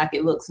amazing like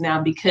it looks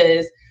now,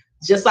 because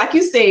just like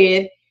you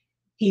said,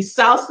 he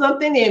saw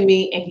something in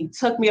me and he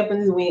took me up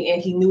in his wing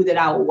and he knew that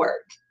I would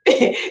work.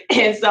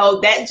 And so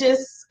that's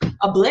just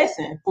a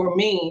blessing for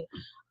me.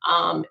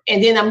 And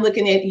then I'm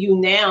looking at you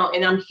now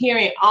and I'm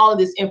hearing all of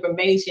this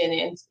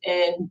information,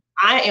 and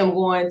I am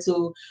going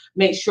to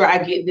make sure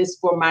I get this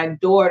for my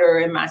daughter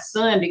and my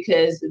son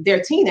because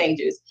they're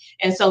teenagers.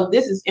 And so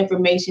this is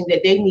information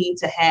that they need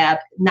to have,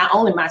 not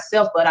only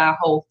myself, but our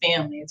whole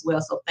family as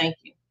well. So thank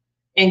you.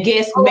 And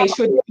guests, make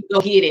sure that you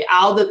go get it.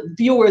 All the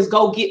viewers,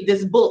 go get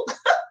this book.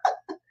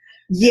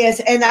 Yes,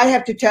 and I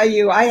have to tell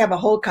you, I have a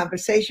whole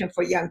conversation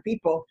for young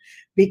people,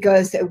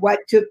 because what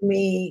took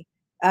me,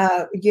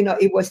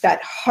 it was that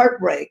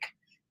heartbreak.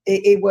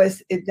 It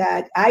was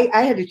that I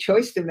had a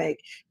choice to make.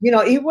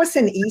 It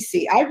wasn't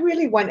easy. I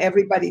really want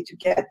everybody to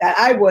get that.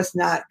 I was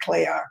not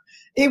Claire.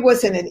 It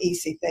wasn't an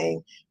easy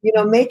thing.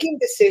 Making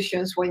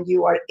decisions when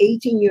you are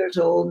 18 years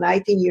old,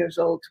 19 years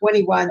old,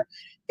 21,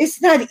 it's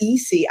not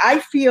easy. I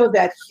feel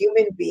that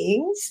human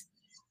beings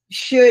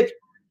should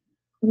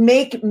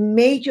make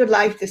major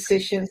life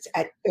decisions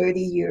at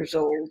 30 years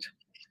old.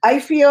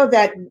 I feel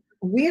that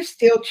we're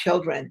still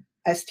children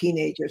as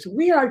teenagers.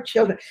 We are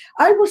children.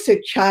 I was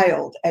a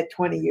child at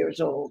 20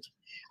 years old.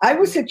 I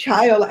was a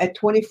child at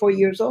 24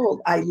 years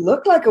old. I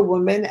looked like a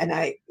woman, and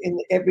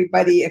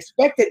everybody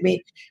expected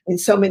me. And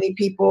so many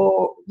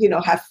people,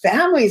 have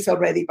families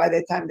already by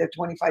the time they're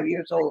 25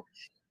 years old.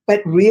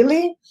 But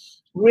really,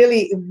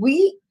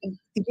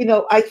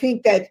 I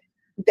think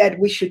that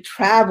we should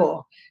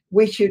travel.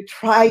 We should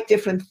try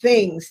different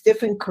things,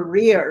 different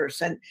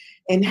careers,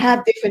 and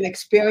have different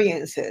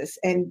experiences,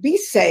 and be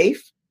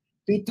safe,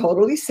 be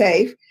totally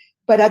safe,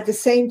 but at the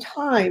same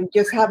time,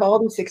 just have all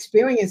these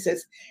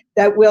experiences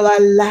that will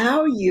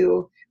allow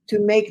you to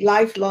make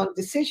lifelong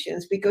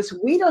decisions, because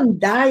we don't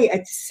die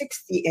at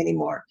 60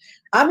 anymore.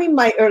 I'm in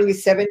my early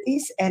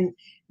 70s, and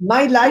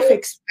my life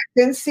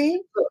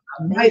expectancy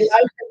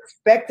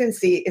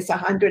is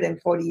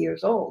 140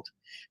 years old.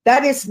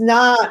 That is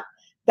not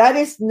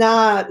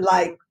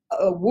like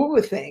a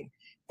woo-woo thing.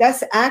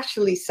 That's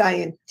actually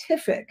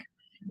scientific.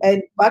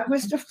 And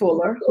Buckminster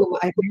Fuller, whom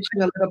I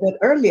mentioned a little bit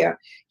earlier,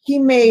 he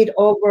made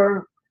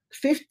over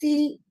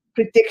 50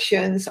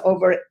 predictions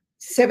over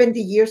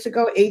 70 years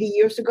ago, 80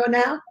 years ago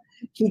now.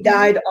 He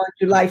died on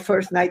July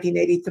 1st,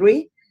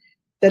 1983.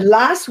 The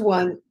last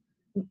one,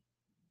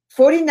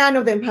 49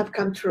 of them have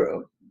come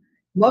true.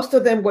 Most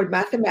of them were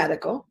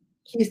mathematical.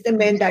 He's the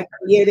man that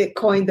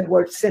coined the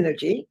word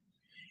synergy.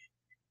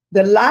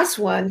 The last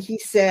one, he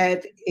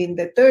said in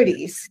the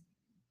 30s,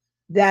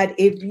 that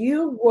if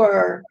you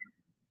were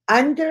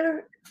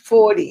under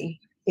 40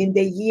 in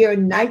the year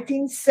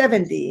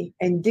 1970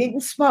 and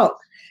didn't smoke,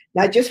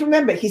 now just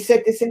remember, he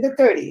said this in the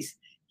 30s.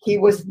 He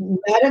was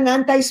not an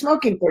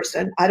anti-smoking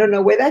person. I don't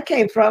know where that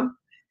came from.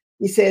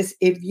 He says,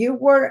 if you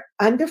were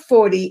under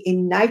 40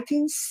 in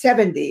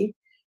 1970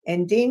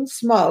 and didn't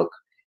smoke,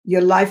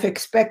 your life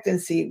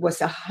expectancy was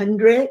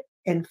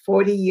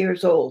 140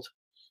 years old.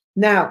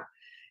 Now,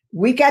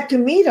 we got to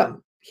meet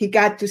him. He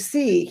died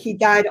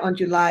on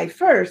July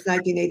 1st,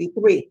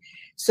 1983.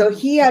 So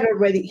he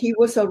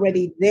was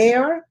already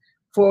there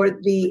for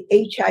the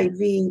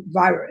HIV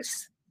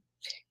virus.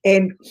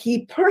 And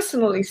he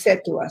personally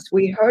said to us,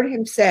 we heard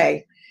him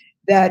say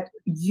that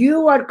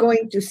you are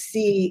going to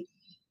see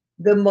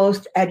the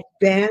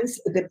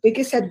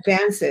biggest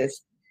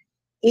advances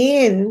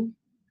in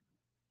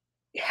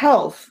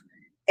health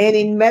and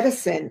in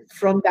medicine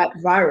from that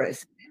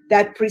virus,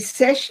 that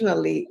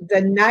precessionally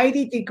the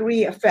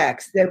 90-degree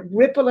effects, the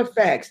ripple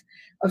effects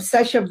of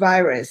such a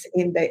virus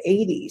in the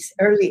 80s,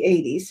 early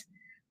 80s,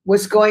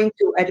 was going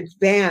to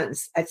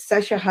advance at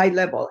such a high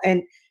level.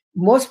 And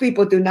most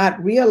people do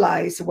not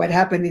realize what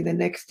happened in the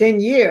next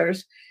 10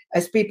 years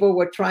as people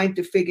were trying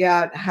to figure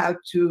out how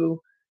to,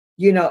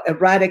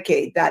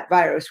 eradicate that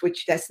virus,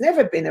 which has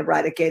never been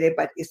eradicated,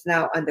 but is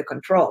now under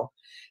control.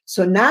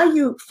 So now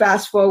you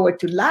fast forward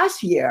to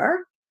last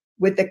year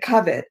with the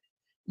COVID,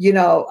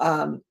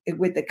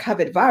 with the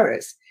COVID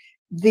virus,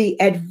 the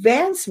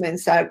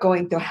advancements are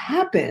going to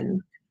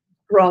happen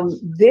from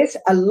this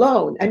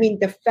alone. I mean,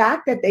 the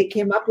fact that they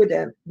came up with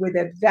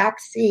a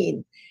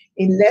vaccine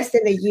in less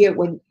than a year,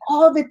 when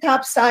all the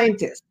top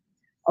scientists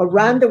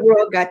around the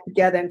world got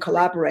together and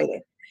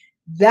collaborated,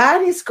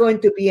 that is going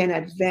to be an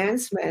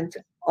advancement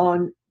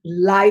on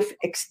life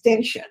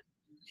extension.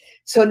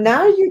 So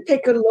now you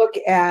take a look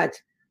at,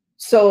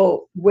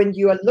 so when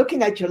you are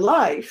looking at your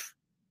life,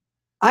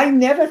 I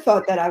never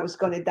thought that I was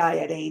going to die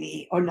at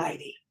 80 or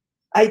 90.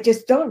 I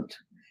just don't,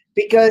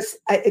 because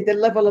the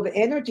level of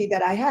energy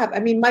that I have. I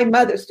mean, my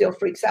mother still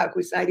freaks out,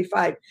 who's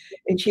 95,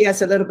 and she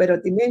has a little bit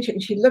of dementia.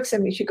 And she looks at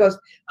me, she goes,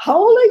 how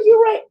old are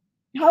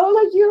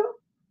you?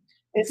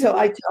 And so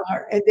I tell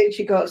her, and then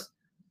she goes,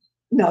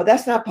 no,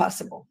 that's not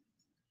possible.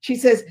 She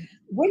says,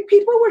 when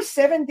people were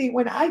 70,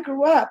 when I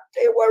grew up,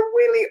 they were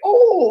really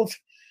old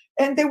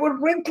and they were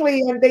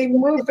wrinkly and they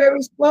moved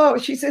very slow.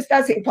 She says,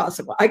 that's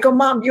impossible. I go,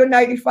 Mom, you're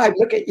 95.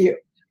 Look at you.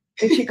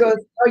 And she goes,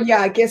 oh,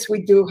 yeah, I guess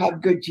we do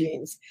have good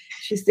genes.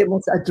 She's the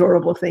most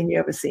adorable thing you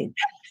ever seen.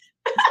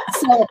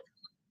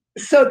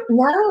 So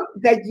now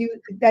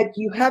that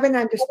you have an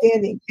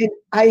understanding, and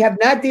I have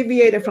not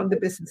deviated from the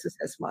business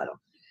success model,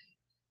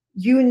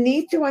 you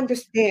need to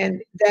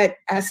understand that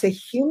as a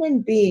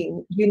human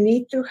being, you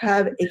need to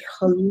have a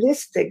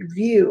holistic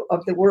view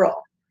of the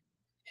world.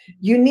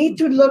 You need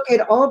to look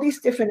at all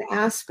these different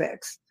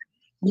aspects.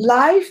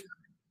 Life,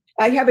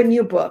 I have a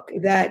new book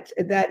that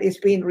is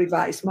being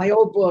revised. My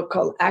old book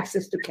called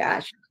Access to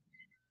Cash,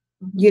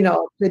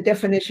 the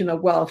definition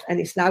of wealth, and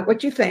it's not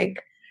what you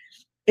think.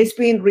 It's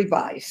being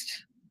revised.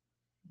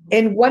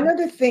 And one of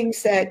the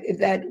things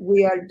that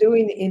we are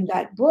doing in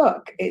that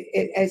book,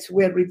 as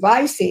we're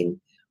revising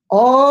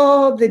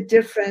all the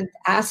different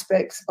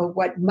aspects of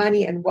what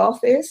money and wealth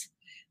is,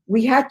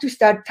 we had to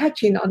start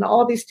touching on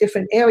all these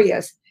different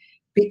areas,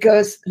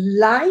 because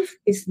life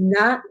is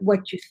not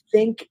what you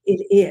think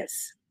it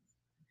is.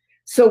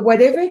 So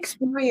whatever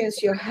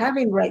experience you're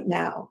having right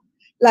now,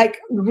 like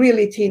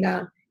really,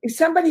 Tina, if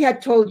somebody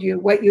had told you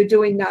what you're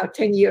doing now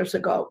 10 years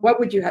ago, what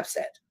would you have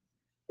said?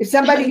 If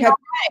somebody had told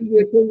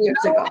you 10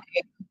 years ago.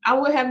 I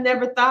would have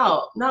never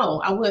thought.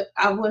 No, I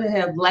would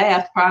have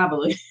laughed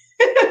probably.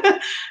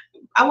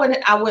 I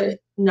would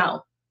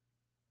no.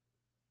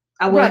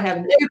 I would have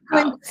never You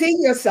couldn't see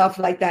yourself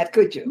like that,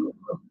 could you?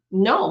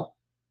 No.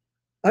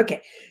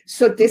 Okay.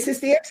 So this is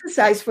the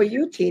exercise for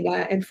you,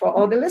 Tina, and for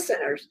all the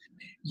listeners.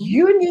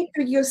 You need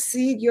to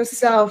see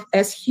yourself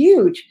as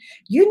huge.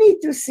 You need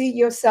to see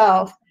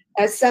yourself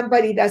as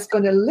somebody that's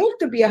going to live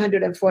to be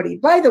 140.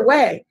 By the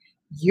way,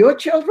 your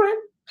children,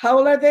 how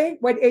old are they?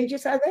 What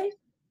ages are they?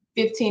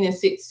 15 and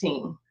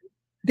 16.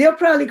 They're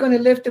probably going to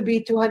live to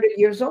be 200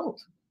 years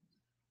old.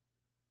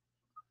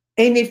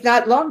 And if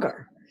not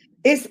longer.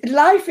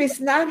 Life is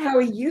not how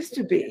it used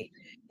to be.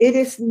 It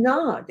is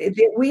not.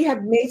 We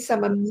have made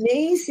some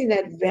amazing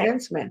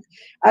advancement.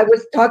 I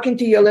was talking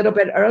to you a little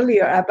bit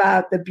earlier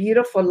about the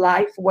beautiful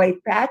LifeWave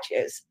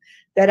patches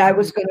that I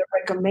was going to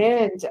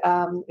recommend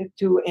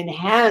to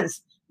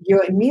enhance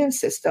your immune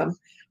system.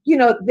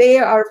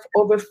 There are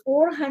over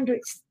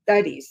 400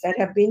 studies that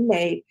have been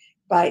made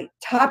by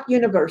top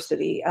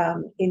university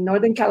in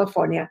Northern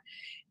California,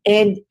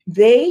 and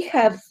they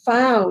have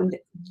found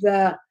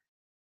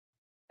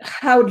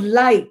how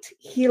light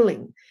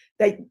healing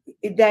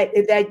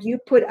that you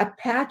put a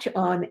patch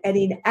on, and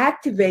it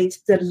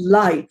activates the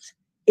light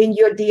in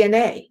your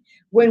DNA.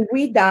 When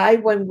we die,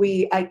 when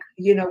we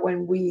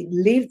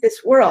leave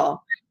this world,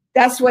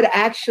 that's what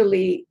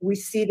actually we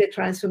see the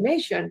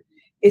transformation,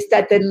 is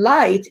that the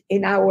light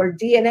in our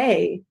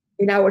DNA,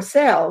 in our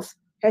cells,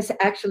 has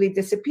actually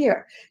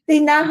disappeared. They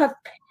now have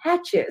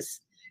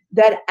patches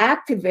that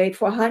activate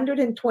for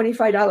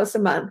 $125 a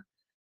month.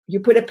 You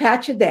put a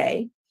patch a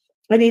day,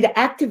 and it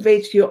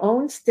activates your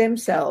own stem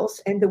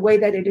cells. And the way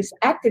that it is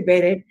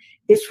activated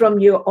is from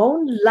your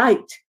own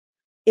light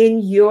in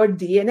your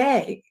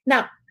DNA.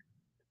 Now,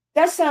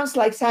 that sounds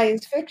like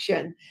science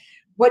fiction.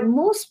 What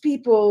most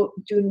people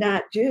do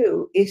not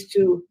do is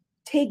to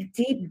take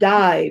deep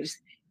dives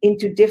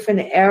into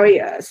different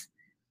areas,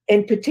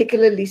 and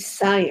particularly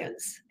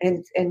science.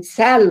 And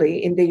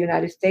sadly, in the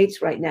United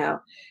States right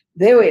now,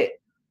 there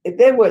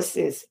was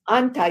this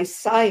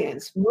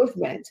anti-science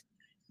movement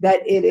that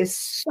it is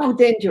so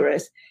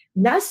dangerous,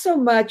 not so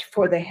much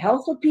for the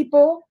health of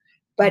people,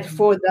 but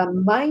for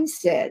the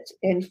mindset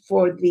and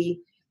for the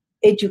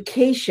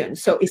education.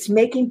 So it's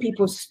making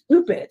people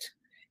stupid.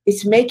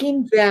 It's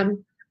making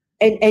them,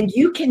 and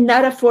you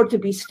cannot afford to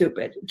be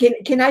stupid.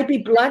 Can I be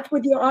blunt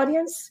with your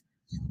audience?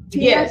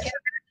 Tina? Yes.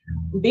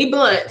 Be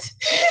blunt.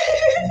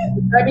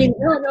 I mean,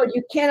 no,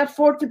 you can't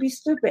afford to be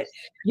stupid.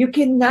 You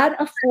cannot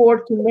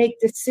afford to make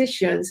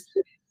decisions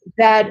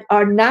that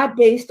are not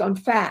based on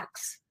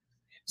facts.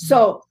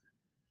 So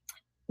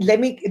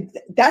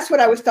that's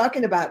what I was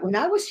talking about. When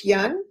I was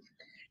young,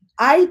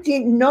 I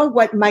didn't know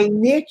what my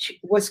niche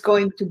was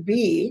going to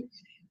be,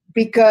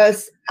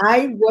 because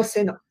I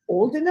wasn't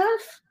old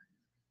enough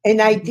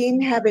and I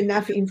didn't have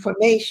enough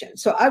information.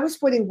 So I was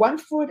putting one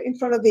foot in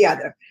front of the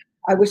other.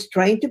 I was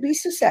trying to be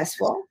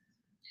successful.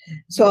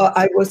 So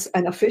I was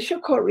an official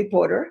court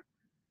reporter.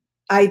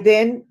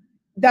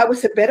 That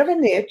was a bit of a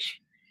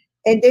niche.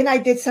 And then I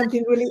did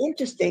something really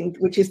interesting,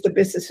 which is the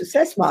business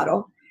success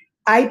model.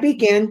 I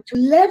began to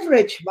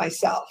leverage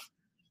myself.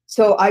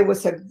 So I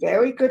was a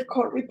very good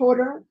court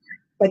reporter,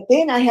 but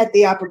then I had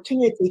the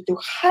opportunity to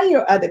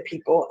hire other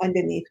people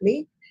underneath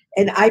me,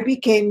 and I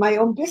became my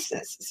own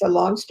business. It's a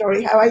long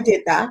story how I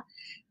did that,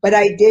 but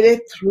I did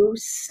it through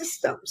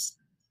systems.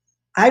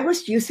 I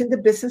was using the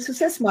business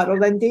success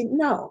model and didn't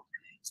know.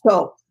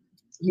 So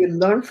you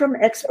learn from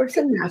experts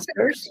and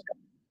masters,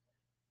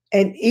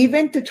 and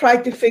even to try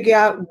to figure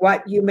out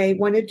what you may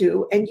want to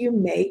do, and you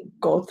may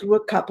go through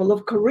a couple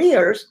of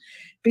careers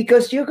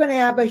because you're going to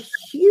have a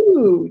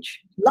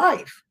huge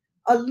life,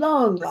 a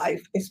long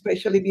life,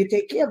 especially if you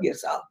take care of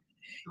yourself.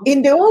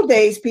 In the old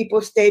days,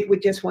 people stayed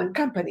with just one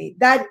company.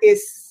 That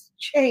is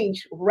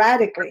changed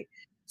radically.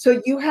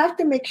 So you have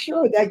to make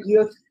sure that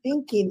you're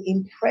thinking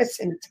in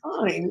present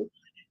time,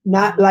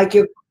 not like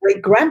your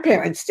great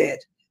grandparents did,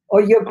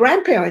 or your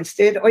grandparents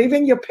did, or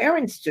even your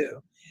parents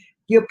do.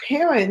 Your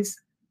parents,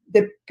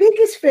 the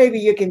biggest favor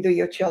you can do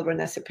your children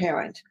as a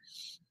parent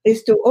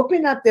is to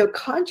open up their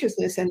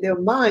consciousness and their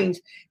minds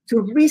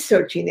to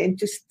researching and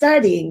to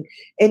studying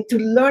and to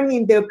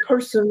learning their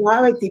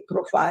personality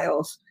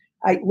profiles.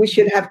 We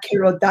should have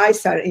Carol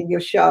Dysart in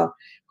your show,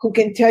 who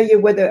can tell you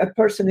whether a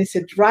person is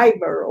a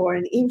driver or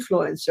an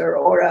influencer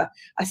or a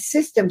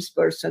systems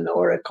person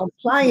or a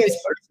compliance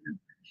person.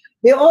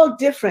 They're all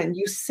different.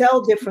 You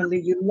sell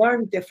differently. You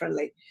learn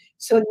differently.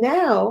 So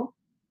now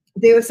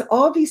there's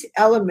all these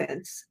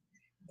elements.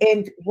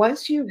 And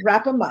once you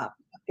wrap them up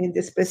in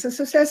this business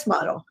success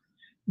model,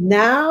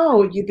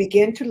 now you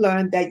begin to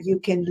learn that you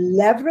can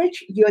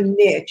leverage your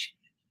niche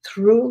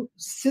through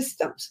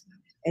systems.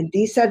 And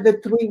these are the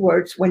three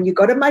words. When you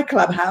go to my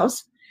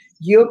clubhouse,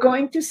 you're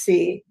going to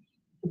see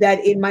that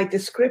in my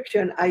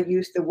description, I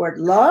use the word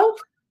love,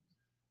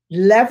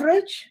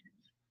 leverage,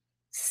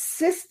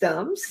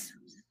 systems,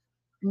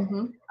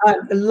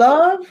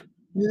 love,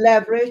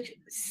 leverage,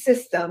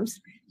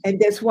 systems. And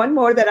there's one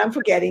more that I'm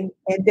forgetting.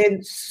 And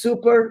then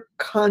super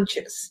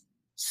conscious.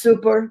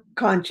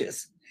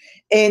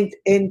 And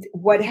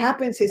what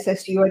happens is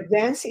as you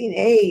advance in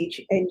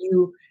age and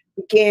you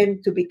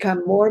begin to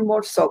become more and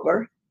more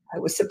sober. I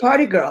was a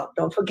party girl.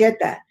 Don't forget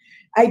that.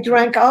 I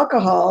drank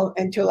alcohol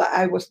until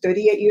I was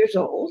 38 years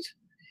old.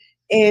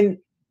 And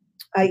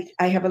I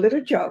have a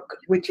little joke,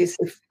 which is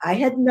if I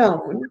had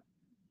known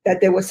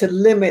that there was a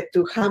limit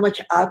to how much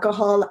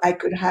alcohol I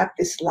could have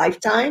this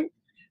lifetime,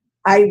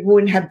 I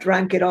wouldn't have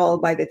drank it all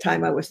by the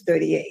time I was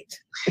 38.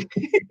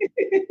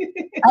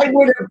 I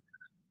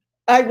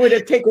would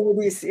have taken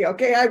it easy,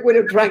 okay? I would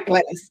have drank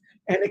less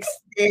and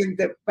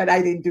extended, but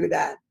I didn't do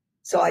that.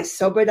 So I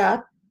sobered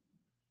up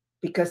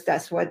because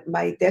that's what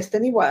my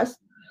destiny was.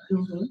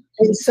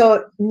 And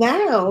so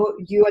now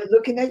you are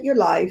looking at your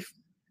life.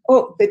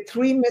 Oh, the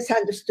three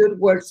misunderstood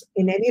words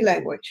in any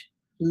language: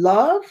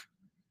 love,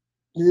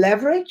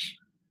 leverage,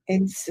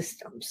 and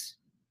systems.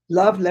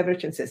 Love,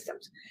 leverage, and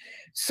systems.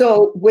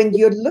 So when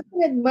you're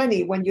looking at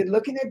money, when you're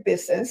looking at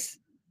business,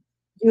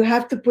 you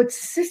have to put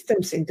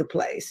systems into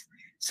place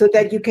so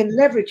that you can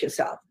leverage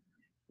yourself.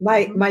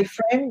 My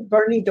friend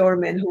Bernie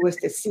Dorman, who was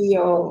the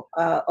CEO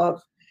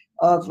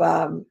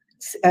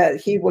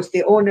he was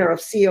the owner of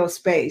CEO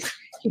Space.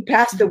 He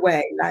passed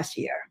away last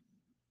year.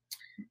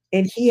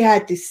 And he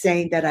had this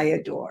saying that I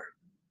adore: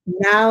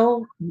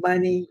 now,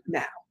 money,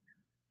 now.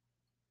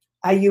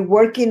 Are you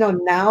working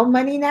on now,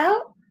 money,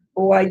 now?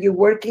 Or are you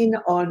working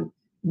on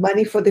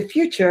money for the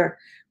future,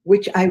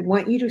 which I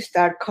want you to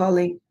start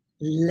calling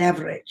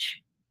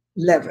leverage?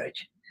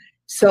 Leverage.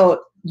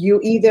 So you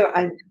either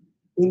are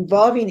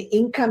involved in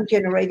income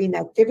generating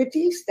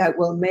activities that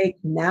will make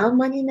now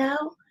money now,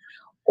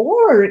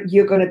 or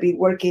you're going to be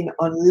working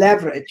on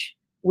leverage,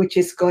 which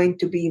is going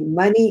to be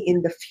money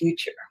in the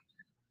future.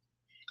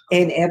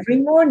 And every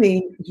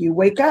morning you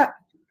wake up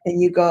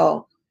and you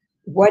go,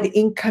 what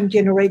income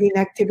generating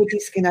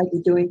activities can I be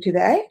doing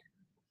today?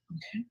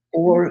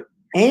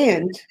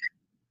 And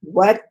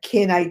what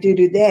can I do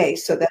today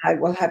so that I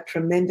will have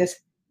tremendous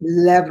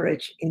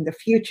leverage in the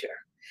future?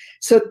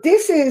 So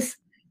this is,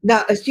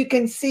 now, as you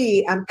can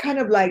see, I'm kind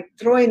of like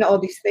throwing all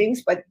these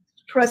things, but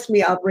trust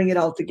me, I'll bring it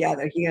all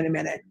together here in a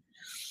minute.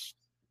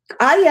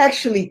 I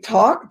actually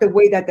talk the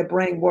way that the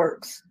brain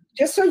works.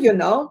 Just so you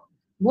know,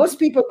 most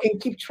people can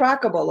keep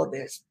track of all of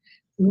this.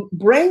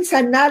 Brains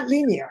are not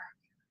linear.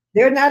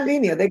 They're not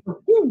linear. They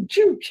go choo,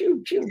 choo,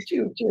 choo, choo,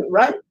 choo, choo,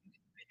 right?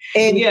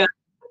 And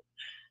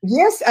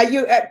yes, are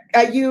you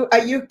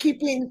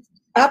keeping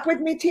up with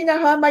me, Tina?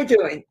 How am I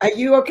doing? Are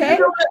you okay?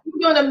 You're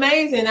doing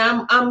amazing.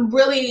 I'm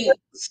really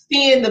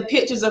seeing the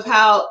pictures of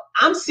how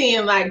I'm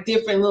seeing like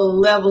different little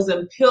levels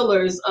and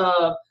pillars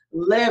of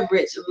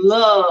leverage,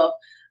 love,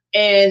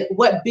 and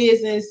what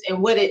business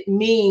and what it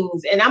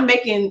means. And I'm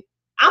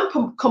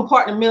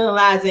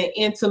compartmentalizing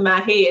into my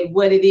head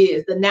what it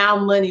is, the now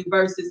money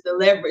versus the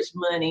leverage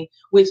money,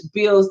 which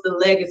builds the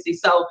legacy.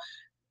 So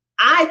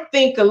I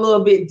think a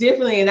little bit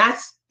differently, and I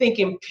think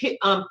in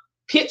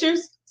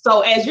pictures.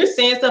 So as you're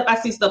saying stuff, I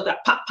see stuff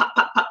that pop, pop,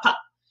 pop, pop, pop.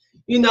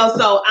 You know,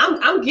 so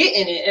I'm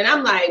getting it, and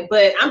I'm like,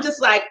 but I'm just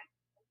like,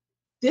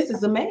 this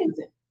is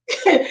amazing.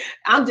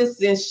 I'm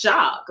just in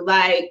shock.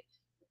 Like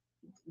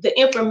the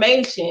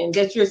information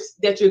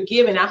that you're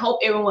giving, I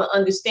hope everyone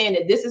understands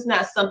that this is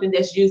not something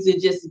that's usually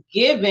just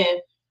given.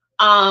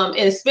 And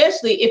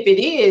especially if it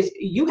is,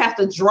 you have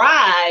to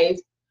drive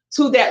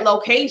to that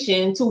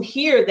location to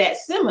hear that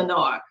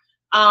seminar.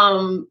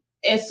 And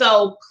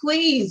so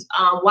please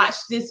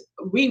rewatch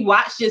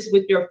this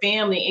with your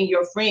family and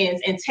your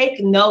friends and take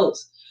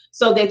notes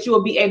so that you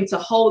will be able to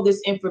hold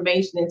this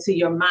information into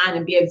your mind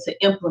and be able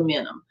to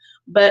implement them.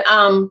 But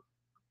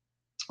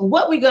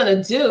what we're going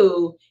to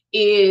do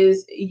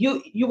is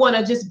you want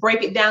to just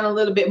break it down a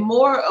little bit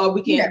more, or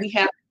we can we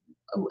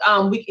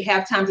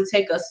have time to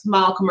take a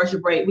small commercial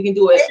break. We can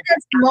do it. Take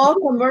a small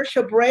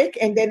commercial break,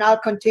 and then I'll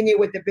continue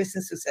with the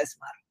business success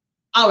model.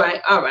 All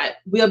right.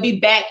 We'll be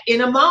back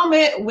in a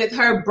moment with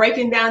her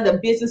breaking down the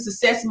business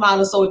success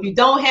model. So if you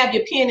don't have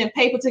your pen and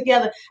paper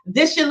together,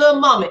 this is your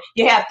little moment.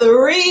 You have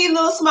 3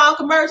 little small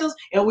commercials,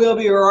 and we'll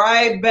be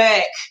right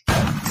back.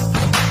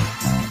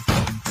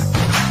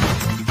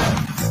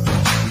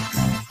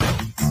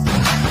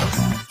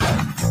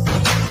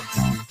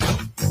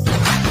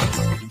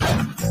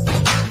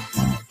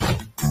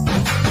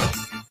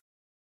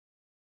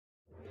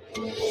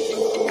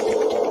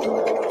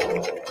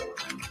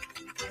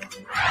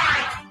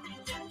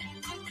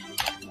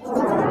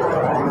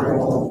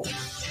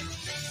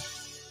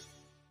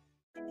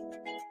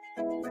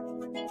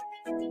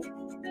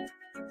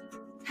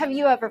 Have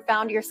you ever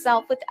found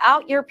yourself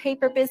without your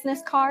paper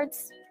business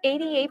cards?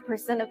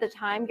 88% of the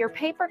time, your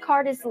paper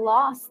card is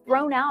lost,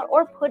 thrown out,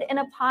 or put in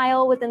a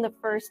pile within the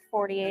first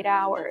 48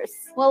 hours.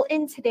 Well,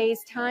 in today's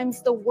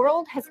times, the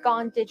world has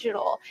gone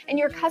digital, and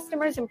your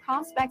customers and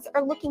prospects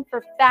are looking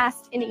for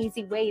fast and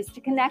easy ways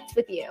to connect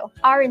with you.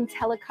 Our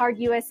IntelliCard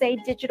USA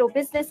digital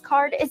business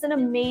card is an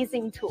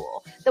amazing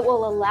tool that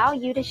will allow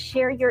you to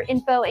share your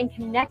info and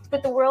connect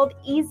with the world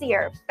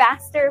easier,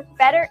 faster,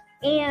 better,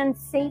 and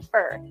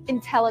safer.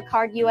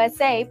 IntelliCard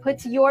USA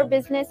puts your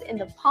business in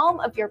the palm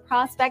of your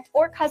prospect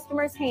or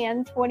customer's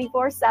hand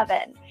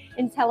 24/7.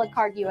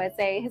 IntelliCard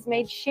USA has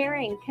made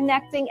sharing,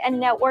 connecting, and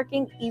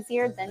networking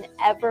easier than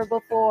ever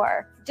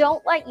before.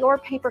 Don't let your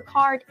paper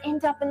card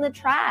end up in the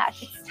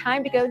trash. It's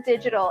time to go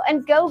digital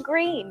and go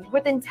green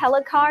with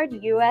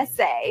IntelliCard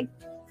USA.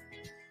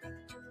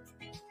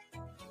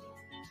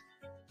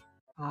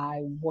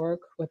 I work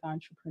with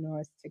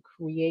entrepreneurs to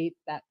create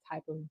that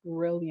type of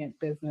brilliant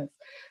business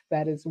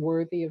that is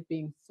worthy of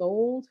being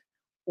sold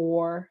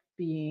or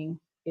being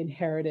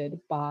inherited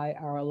by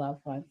our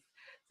loved ones.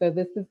 So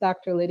this is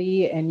Dr.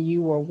 Liddy, and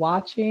you were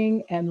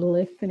watching and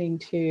listening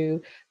to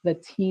the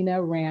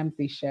Tina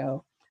Ramsey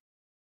Show.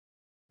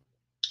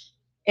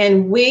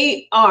 And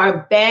we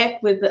are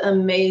back with the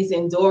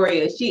amazing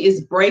Doria. She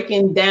is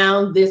breaking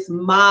down this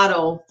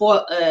model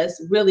for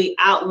us, really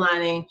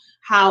outlining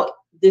how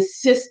the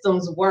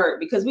systems work,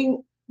 because we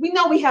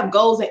know we have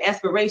goals and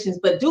aspirations,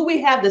 but do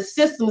we have the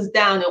systems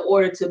down in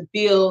order to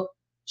build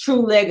true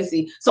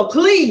legacy? So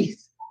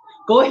please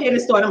go ahead and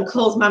start. I'm gonna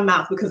close my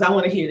mouth because I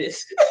want to hear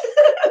this.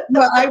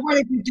 Well, I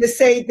wanted to just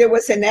say there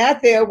was an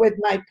ad there with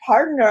my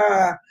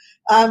partner,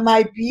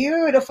 my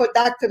beautiful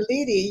Dr.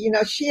 Liddy. You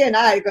know, she and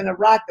I are going to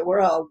rock the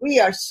world. We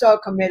are so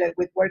committed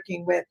with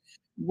working with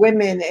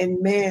women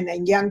and men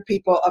and young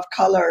people of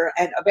color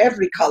and of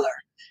every color.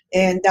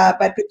 And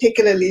but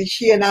particularly,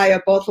 she and I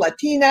are both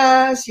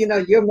Latinas. You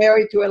know, you're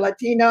married to a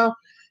Latino.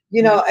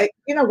 You know,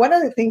 one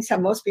of the things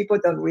that most people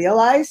don't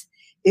realize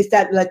is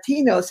that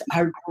Latinos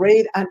are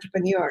great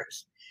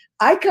entrepreneurs.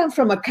 I come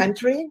from a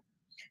country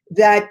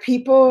that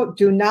people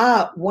do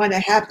not want to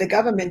have the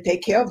government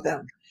take care of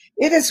them.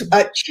 It is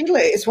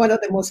Chile is one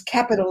of the most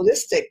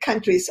capitalistic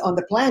countries on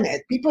the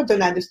planet. People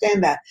don't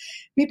understand that.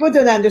 People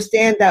don't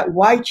understand that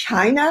why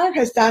China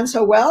has done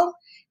so well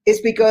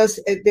is because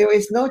there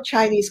is no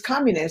Chinese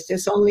communist.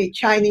 There's only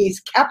Chinese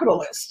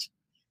capitalists.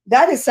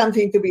 That is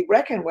something to be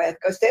reckoned with,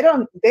 because they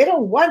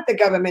don't want the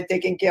government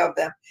taking care of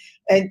them.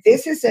 And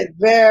this is a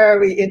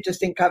very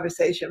interesting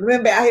conversation.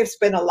 Remember, I have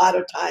spent a lot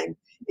of time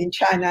in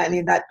China and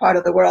in that part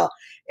of the world.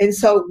 And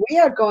so we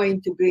are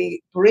going to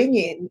be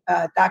bringing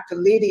Dr.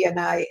 Liddy and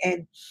I,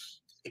 and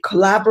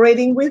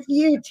collaborating with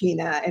you,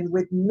 Tina, and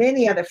with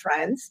many other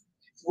friends.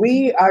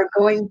 We are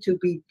going to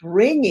be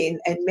bringing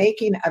and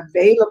making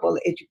available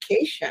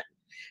education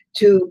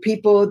to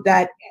people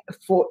that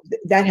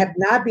have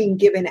not been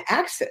given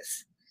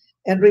access.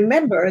 And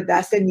remember,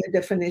 that's the new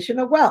definition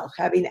of wealth: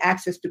 having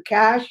access to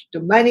cash, to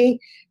money,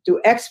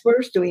 to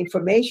experts, to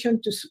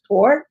information, to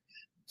support,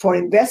 for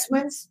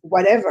investments,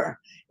 whatever.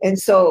 And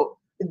so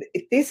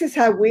this is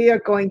how we are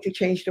going to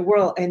change the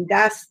world. And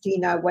that's,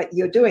 Tina, what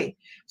you're doing.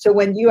 So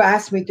when you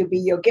ask me to be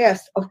your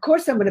guest, of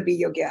course I'm going to be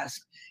your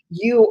guest.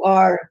 We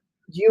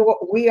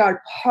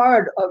are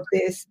part of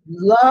this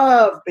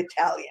love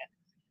battalion.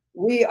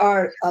 We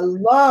are a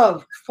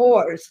love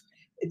force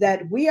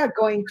that we are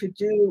going to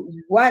do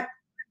what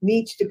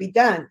needs to be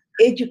done.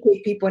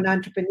 Educate people in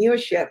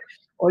entrepreneurship,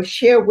 or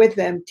share with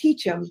them,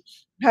 teach them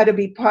how to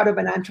be part of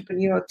an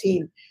entrepreneurial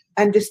team,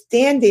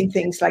 understanding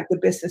things like the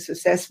business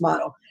success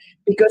model.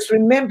 Because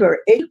remember,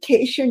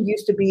 education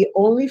used to be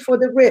only for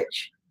the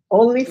rich,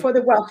 only for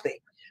the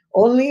wealthy,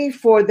 only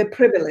for the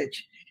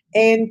privileged.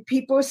 And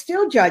people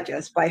still judge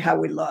us by how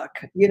we look.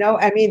 You know,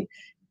 I mean,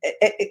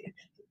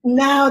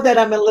 now that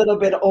I'm a little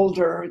bit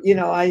older, and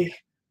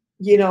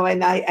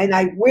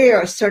I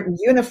wear a certain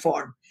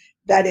uniform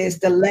that is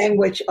the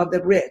language of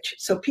the rich.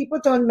 So people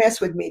don't mess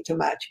with me too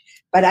much,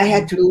 but I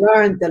had to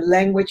learn the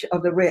language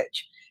of the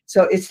rich.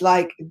 So it's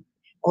like,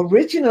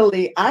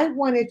 originally I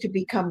wanted to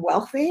become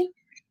wealthy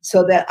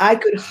so that I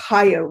could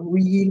hire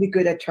really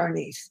good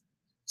attorneys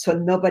so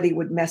nobody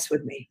would mess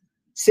with me.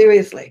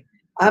 Seriously.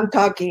 I'm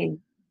talking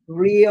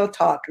real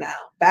talk now,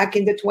 back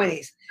in the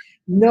 20s.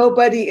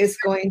 Nobody is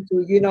going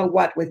to, you know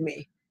what, with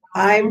me.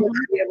 I will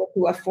be able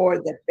to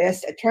afford the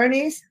best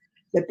attorneys,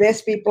 the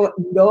best people.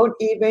 Don't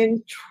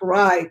even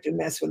try to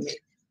mess with me.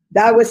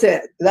 That was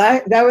it.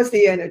 That was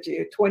the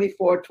energy,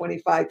 24,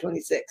 25,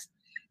 26.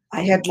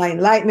 I had my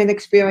enlightenment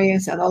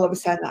experience, and all of a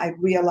sudden I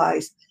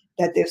realized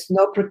that there's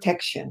no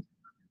protection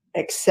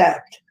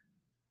except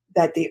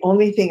that the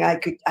only thing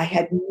I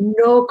had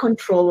no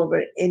control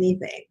over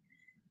anything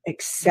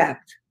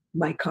except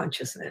my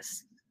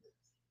consciousness.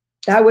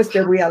 That was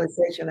the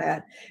realization I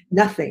had.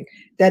 Nothing.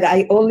 That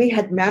I only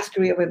had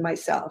mastery over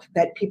myself,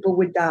 that people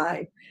would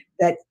die,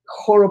 that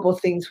horrible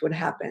things would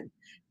happen,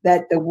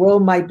 that the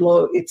world might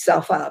blow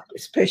itself up,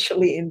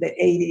 especially in the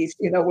 80s,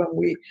 you know, when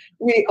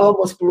we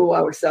almost blew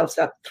ourselves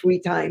up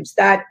 3 times.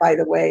 That, by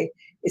the way,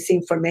 is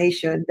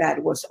information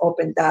that was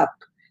opened up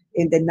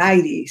in the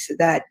 90s,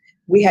 that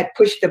we had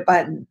pushed the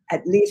button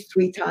at least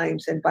 3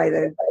 times, and by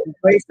the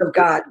grace of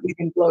God, we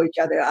didn't blow each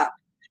other up.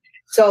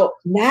 So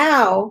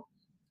now,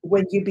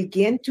 when you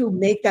begin to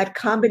make that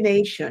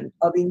combination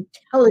of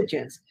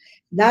intelligence,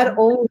 not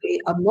only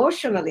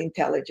emotional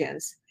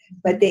intelligence,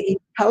 but the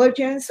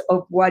intelligence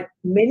of what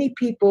many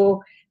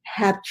people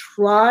have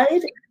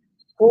tried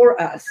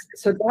for us.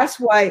 So that's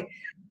why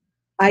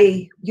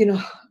I, you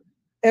know,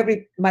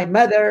 my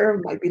mother,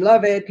 my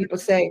beloved, people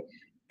say,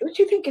 don't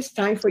you think it's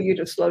time for you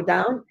to slow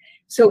down?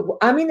 So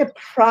I'm in the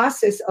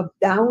process of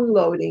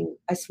downloading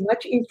as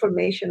much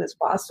information as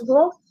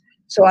possible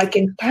so I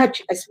can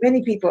touch as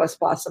many people as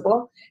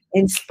possible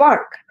and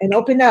spark and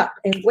open up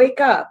and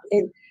wake up.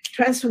 And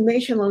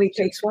transformation only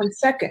takes 1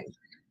 second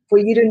for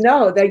you to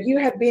know that you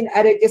have been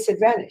at a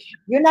disadvantage.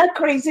 You're not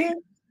crazy.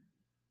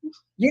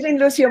 You didn't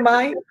lose your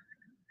mind.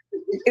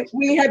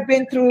 We have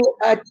been through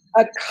a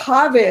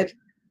COVID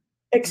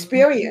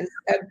experience,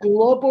 a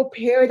global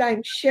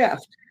paradigm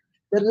shift.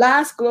 The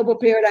last global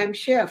paradigm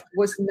shift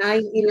was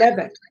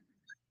 9/11.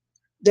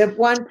 The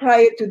one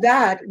prior to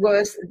that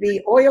was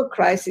the oil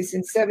crisis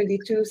in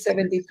 72,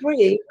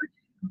 73.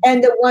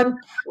 And the one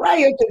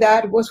prior to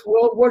that was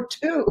World War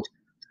II.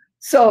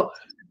 So,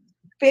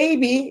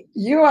 baby,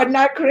 you are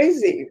not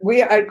crazy.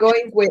 We are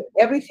going where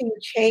everything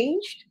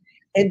changed.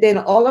 And then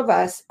all of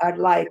us are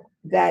like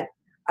that,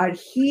 are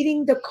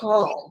heeding the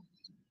call.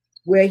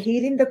 We're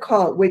heeding the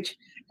call, which,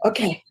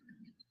 okay,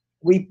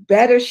 we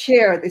better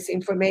share this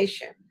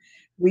information.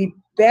 We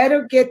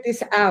better get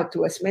this out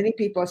to as many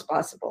people as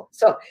possible.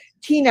 So,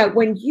 Tina,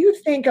 when you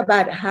think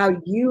about how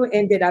you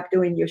ended up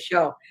doing your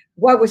show,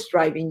 what was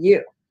driving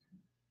you?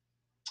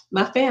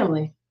 My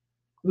family,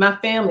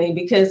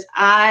 because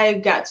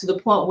I got to the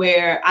point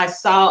where I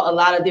saw a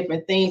lot of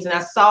different things, and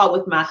I saw it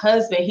with my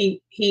husband.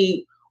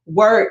 He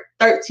worked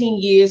 13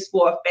 years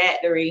for a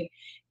factory,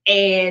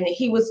 and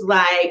he was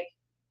like,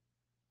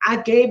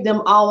 I gave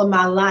them all of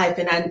my life,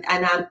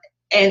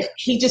 and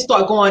he just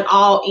started going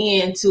all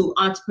into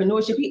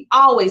entrepreneurship. He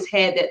always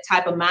had that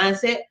type of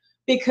mindset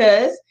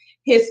because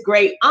his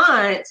great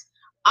aunt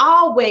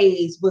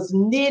always was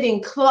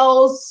knitting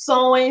clothes,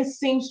 sewing,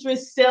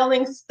 seamstress,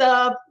 selling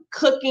stuff,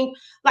 cooking.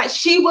 Like,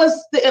 she was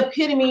the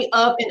epitome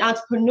of an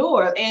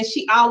entrepreneur, and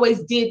she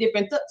always did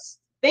different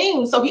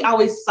things. So he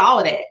always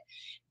saw that.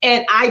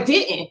 And I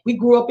didn't. We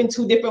grew up in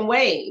 2 different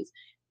ways.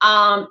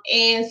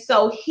 And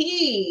so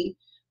he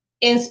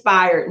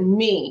inspired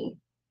me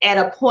at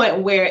a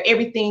point where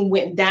everything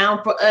went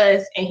down for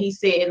us. And he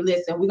said,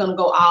 listen, we're going to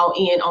go all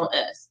in on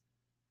us.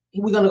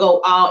 We're going to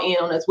go all in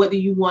on us. What do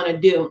you want to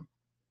do?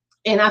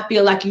 And I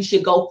feel like you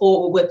should go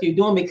forward with what you're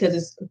doing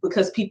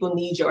because people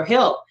need your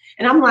help.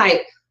 And I'm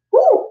like,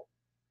 whoo,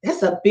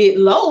 that's a bit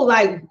low.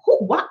 Like,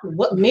 what,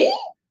 me?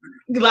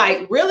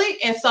 Like,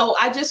 really? And so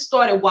I just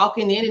started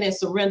walking in it and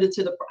surrendered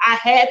I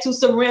had to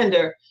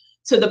surrender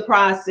to the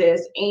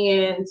process.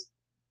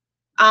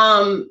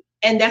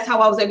 And that's how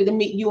I was able to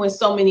meet you and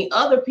so many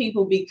other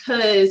people,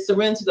 because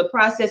surrender to the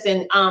process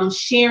and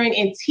sharing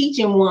and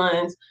teaching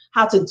ones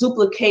how to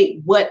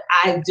duplicate what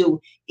I do,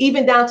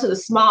 even down to the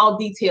small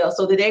details,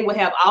 so that they will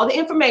have all the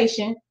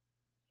information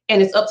and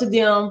it's up to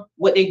them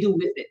what they do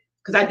with it.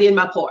 Because I did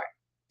my part.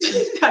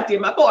 I did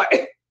my part.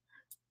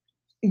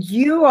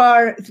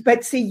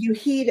 But see, you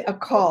heeded a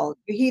call.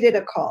 You heeded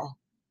a call.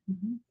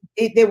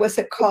 Mm-hmm. There was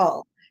a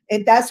call.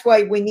 And that's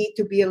why we need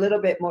to be a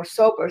little bit more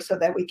sober so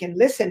that we can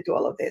listen to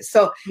all of this.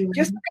 So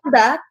just come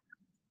back.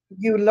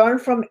 You learn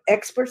from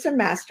experts and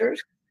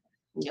masters.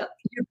 Yep.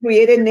 You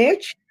create a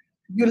niche.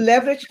 You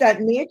leverage that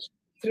niche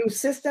through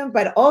system,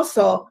 but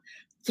also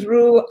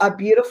through a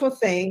beautiful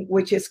thing,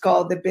 which is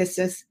called the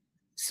business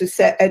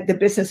success. The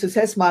business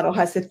success model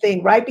has a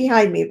thing right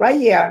behind me,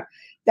 right here.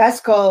 That's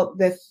called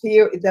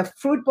the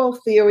fruitful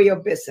theory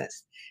of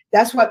business.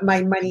 That's what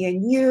my Money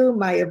and You,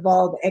 my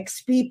Evolve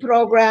XP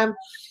program,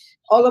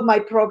 all of my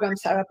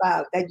programs are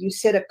about. That you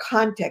set a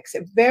context,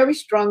 a very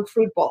strong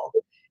fruit bowl,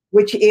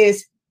 which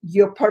is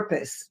your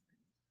purpose.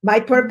 My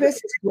purpose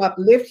is to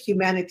uplift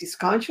humanity's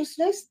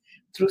consciousness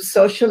through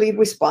socially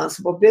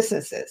responsible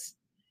businesses.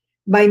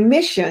 My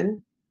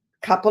mission,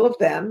 couple of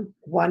them,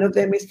 one of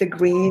them is the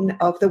green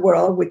of the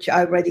world, which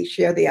I already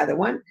shared the other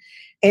one.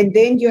 And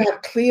then you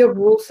have clear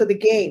rules of the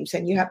games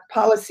and you have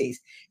policies.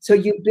 So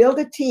you build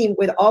a team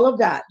with all of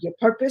that, your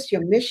purpose,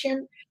 your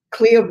mission,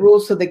 clear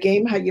rules of the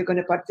game, how you're going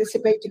to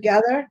participate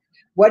together.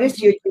 What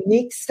is your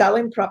unique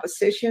selling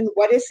proposition?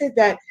 What is it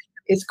that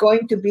is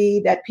going to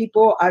be that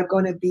people are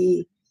going to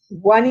be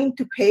wanting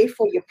to pay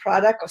for your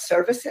product or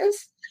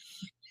services?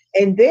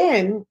 And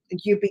then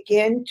you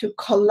begin to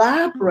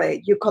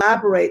collaborate. You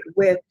collaborate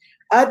with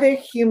other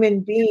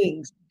human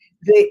beings.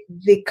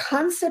 The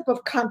concept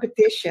of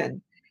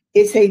competition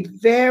is a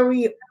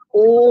very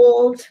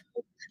old,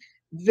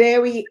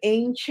 very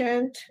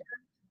ancient,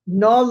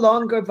 no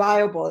longer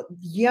viable.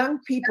 Young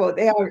people,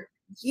 they are,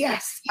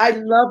 yes, I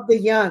love the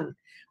young.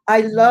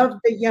 I love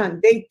the young.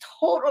 They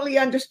totally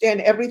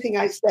understand everything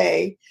I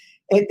say.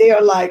 And they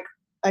are like,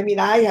 I mean,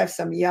 I have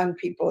some young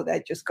people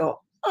that just go,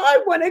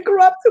 I want to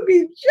grow up to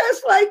be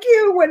just like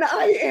you when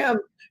I am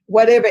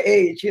whatever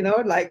age, you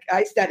know, like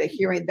I started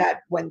hearing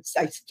that once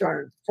I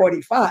turned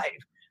 45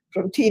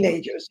 from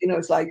teenagers. You know,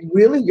 it's like,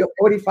 really, you're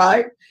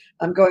 45?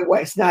 I'm going,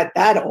 well, it's not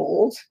that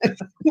old.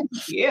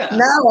 Yeah.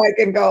 Now I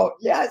can go,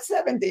 yeah,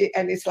 70.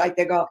 And it's like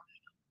they go,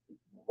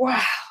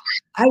 wow,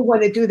 I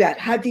want to do that.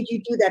 How did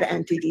you do that,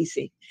 Auntie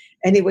DC?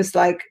 And it was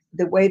like,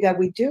 the way that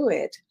we do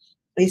it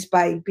is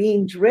by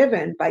being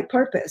driven by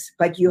purpose,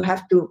 but you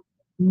have to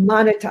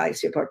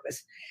monetize your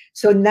purpose.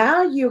 So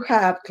now you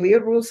have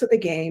clear rules of the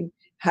game,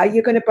 how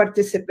you're going to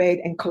participate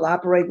and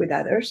collaborate with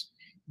others.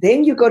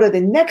 Then you go to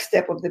the next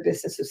step of the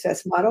business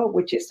success model,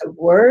 which is a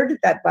word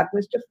that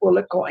Buckminster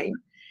Fuller coined.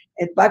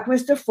 And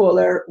Buckminster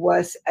Fuller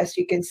was, as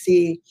you can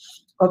see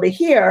over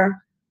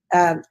here,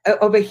 that's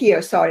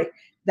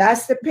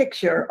the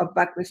picture of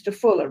Buckminster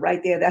Fuller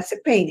right there. That's a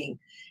painting.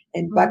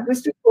 And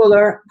Buckminster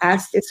Fuller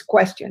asked this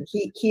question.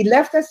 He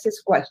left us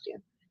this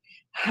question.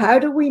 How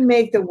do we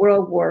make the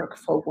world work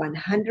for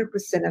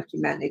 100% of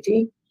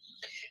humanity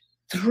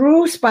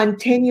through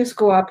spontaneous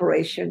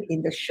cooperation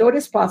in the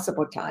shortest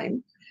possible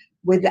time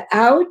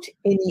without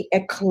any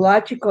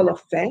ecological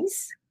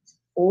offense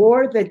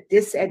or the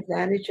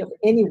disadvantage of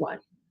anyone?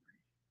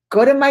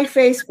 Go to my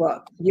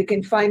Facebook. You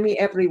can find me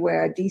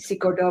everywhere. DC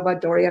Cordova,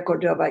 Doria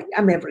Cordova.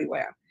 I'm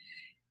everywhere.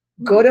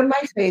 Go to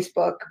my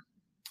Facebook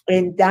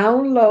and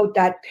download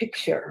that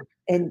picture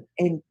and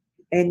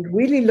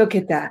really look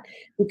at that.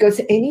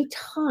 Because any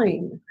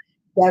time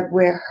that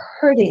we're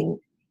hurting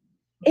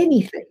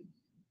anything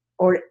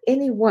or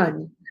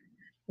anyone,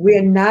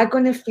 we're not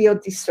going to feel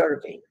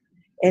deserving.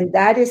 And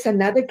that is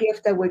another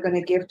gift that we're going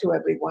to give to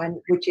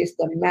everyone, which is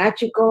the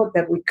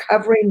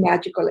recovery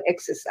magical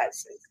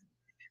exercises,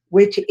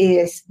 which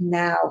is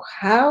now,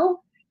 how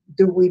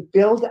do we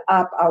build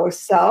up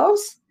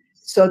ourselves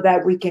so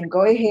that we can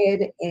go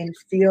ahead and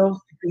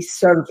feel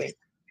deserving?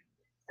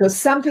 So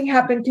something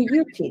happened to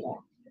you, Tina,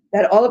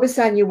 that all of a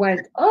sudden you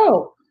went,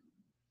 oh,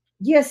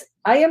 yes,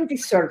 I am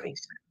deserving.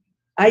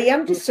 I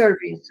am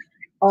deserving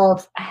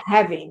of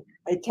having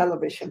a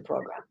television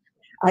program.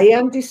 I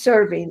am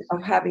deserving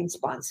of having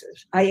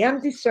sponsors. I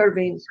am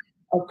deserving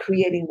of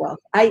creating wealth.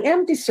 I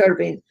am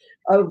deserving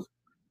of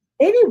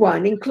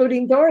anyone,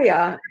 including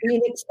Doria,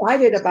 being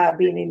excited about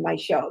being in my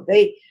show.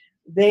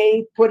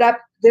 They put up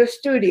their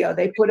studio.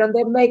 They put on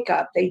their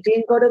makeup. They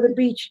didn't go to the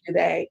beach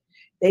today.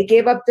 They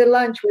gave up their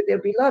lunch with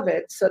their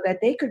beloved so that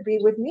they could be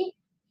with me.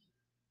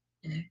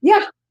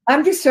 Yeah,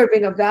 I'm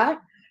deserving of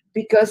that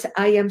because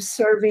I am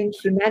serving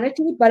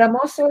humanity, but I'm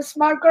also a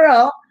smart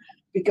girl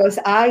because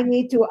I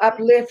need to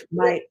uplift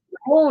my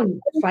own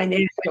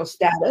financial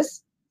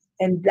status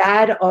and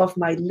that of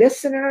my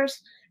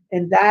listeners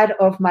and that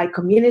of my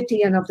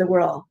community and of the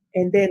world.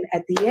 And then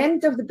at the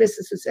end of the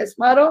business success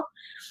model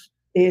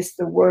is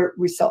the word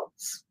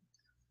results.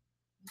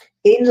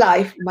 In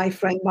life, my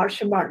friend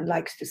Marsha Martin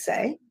likes to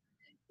say,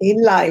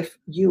 in life,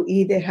 you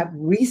either have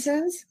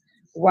reasons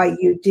why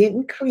you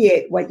didn't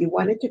create what you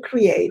wanted to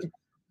create,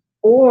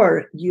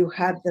 or you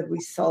have the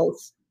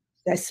results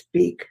that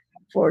speak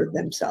for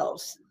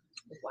themselves.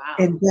 Wow.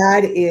 And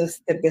that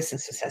is the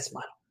business success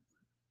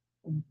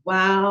model.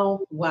 Wow,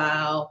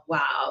 wow,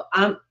 wow.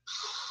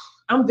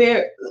 I'm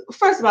very,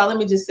 first of all, let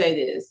me just say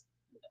this.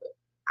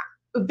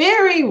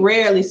 Very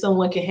rarely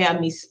someone can have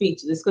me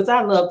speechless because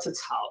I love to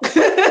talk.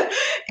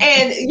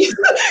 And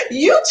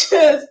you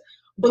just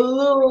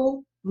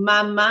blew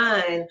my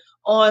mind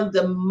on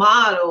the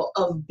model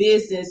of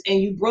business, and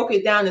you broke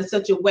it down in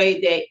such a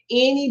way that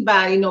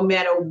anybody, no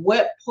matter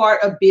what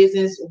part of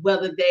business,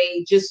 whether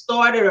they just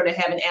started or they're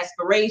having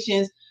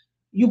aspirations,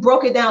 you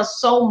broke it down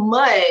so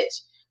much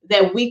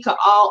that we could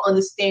all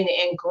understand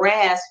it and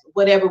grasp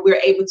whatever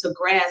we're able to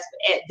grasp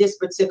at this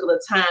particular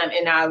time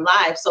in our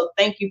life. So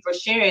thank you for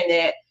sharing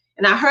that.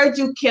 And I heard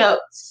you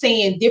kept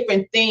saying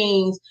different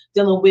things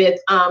dealing with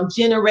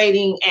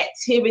generating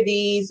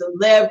activities,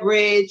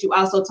 leverage. You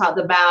also talked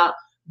about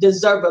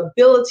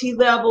deservability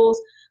levels.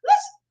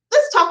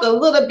 Let's talk a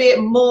little bit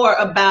more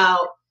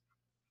about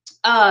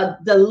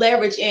the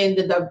leverage and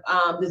the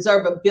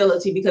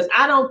deservability, because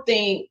I don't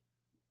think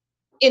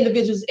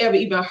individuals ever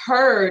even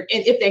heard,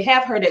 and if they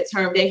have heard that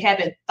term, they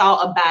haven't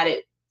thought about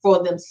it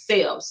for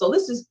themselves. So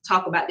let's just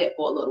talk about that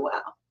for a little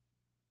while.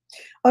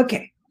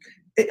 Okay.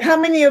 How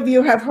many of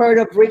you have heard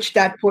of Rich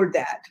Dad Poor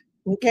Dad?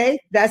 Okay,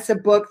 that's a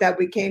book that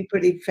became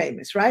pretty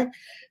famous, right?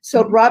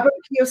 So Robert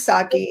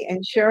Kiyosaki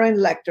and Sharon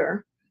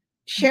Lecter.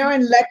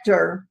 Sharon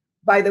Lecter,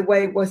 by the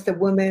way, was the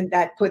woman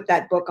that put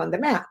that book on the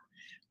map.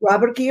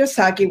 Robert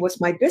Kiyosaki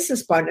was my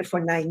business partner for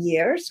 9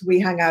 years. We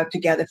hung out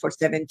together for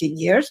 17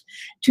 years.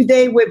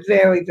 Today, we're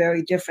very,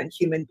 very different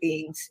human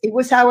beings. It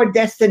was our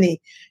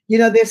destiny. You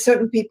know, there's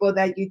certain people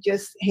that you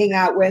just hang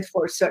out with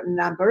for a certain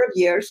number of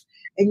years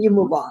and you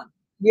move on.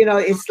 You know,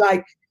 it's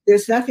like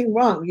there's nothing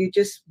wrong. You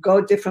just go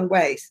different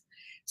ways.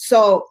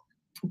 So,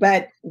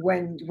 but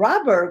when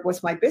Robert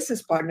was my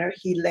business partner,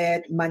 he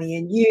led Money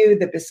and You,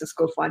 the business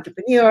school for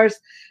entrepreneurs,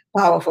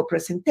 powerful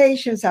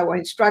presentations, our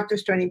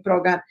instructors training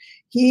program.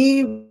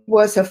 He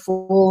was a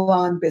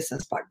full-on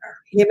business partner,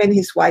 him and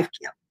his wife,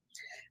 Kim,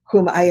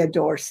 whom I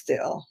adore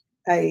still.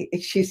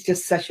 She's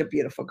just such a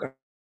beautiful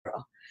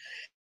girl.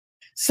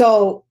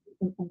 So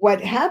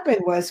what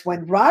happened was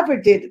when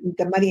Robert did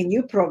the Money and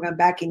You program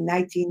back in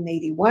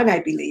 1981, I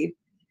believe,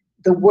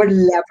 the word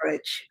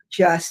leverage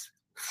just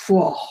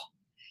full.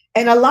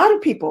 And a lot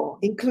of people,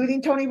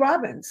 including Tony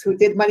Robbins, who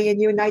did Money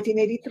and You in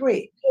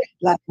 1983,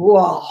 like,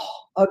 whoa,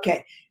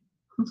 okay.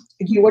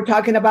 You were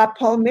talking about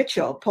Paul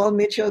Mitchell,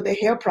 the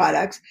hair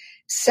products.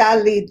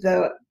 Sadly,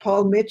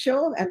 Paul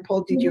Mitchell and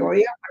Paul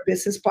Doria were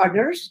business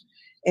partners,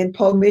 and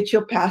Paul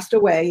Mitchell passed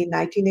away in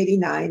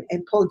 1989,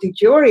 and Paul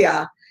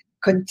Doria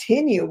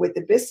continued with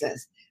the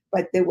business.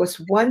 But there was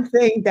one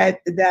thing that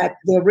the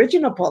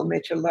original Paul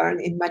Mitchell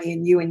learned in Money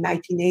and You in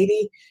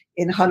 1980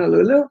 in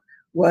Honolulu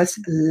was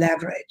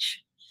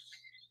leverage.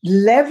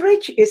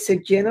 Leverage is a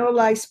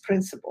generalized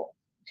principle.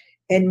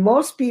 And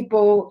most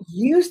people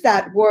use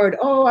that word,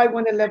 oh, I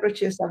want to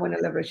leverage this, I want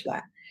to leverage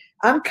that.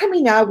 I'm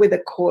coming out with a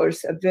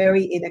course, a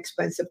very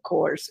inexpensive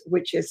course,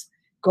 which is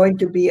going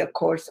to be a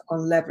course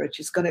on leverage.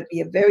 It's going to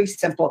be a very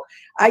simple.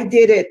 I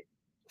did it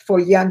for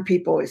young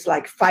people. It's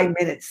like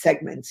 5-minute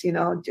segments, you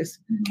know, just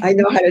I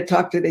know how to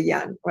talk to the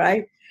young,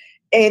 right?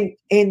 And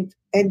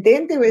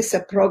then there is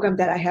a program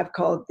that I have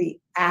called the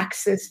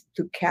Access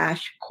to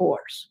Cash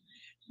course.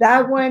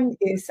 That one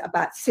is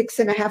about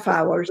 6.5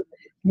 hours.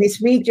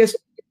 It's me just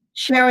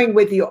sharing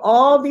with you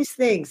all these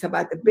things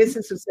about the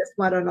business success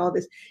model and all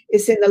this.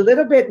 It's in a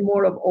little bit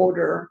more of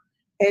order.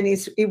 And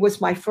it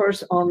was my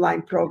first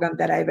online program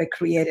that I ever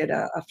created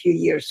a few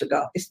years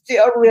ago. It's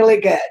still really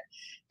good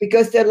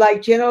because they're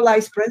like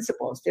generalized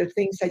principles. They're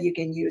things that you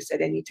can use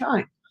at any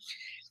time.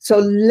 So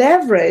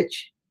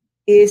leverage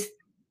is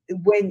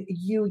when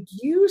you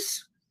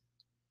use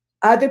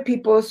other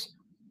people's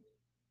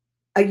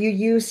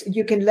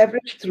you can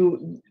leverage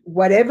through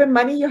whatever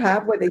money you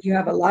have, whether you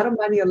have a lot of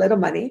money or little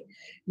money.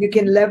 You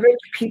can leverage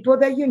people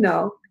that you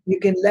know. You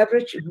can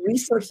leverage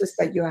resources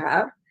that you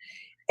have.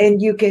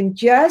 And you can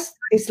just,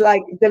 it's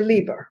like the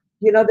lever,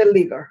 you know, the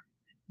lever.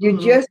 You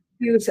just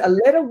use a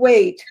little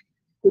weight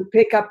to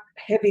pick up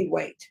heavy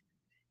weight.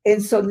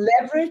 And so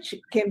leverage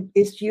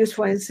is used,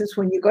 for instance,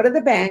 when you go to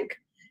the bank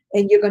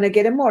and you're going to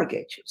get a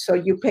mortgage. So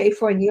you pay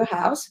for a new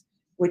house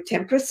with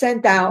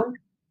 10% down,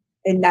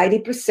 and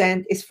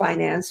 90% is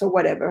finance or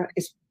whatever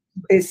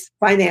is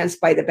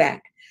financed by the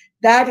bank.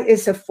 That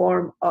is a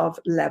form of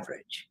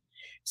leverage.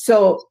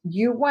 So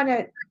you want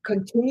to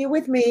continue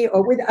with me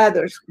or with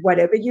others,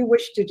 whatever you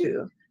wish to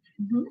do,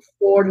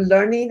 for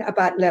learning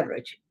about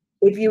leverage.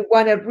 If you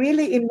want to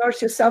really immerse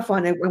yourself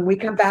on it, when we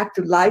come back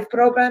to live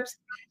programs,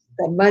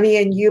 the Money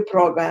and You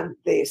program,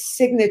 the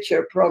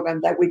signature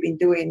program that we've been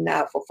doing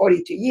now for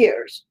 42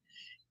 years,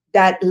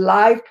 that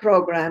live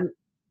program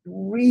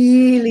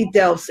really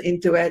delves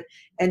into it.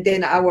 And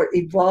then our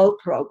Evolve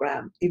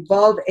program,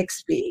 Evolve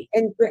XP.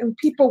 And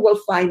people will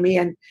find me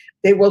and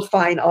they will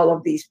find all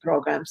of these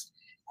programs,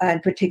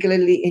 and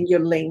particularly in your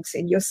links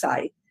in your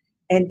site.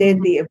 And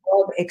then the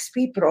Evolve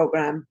XP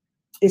program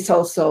is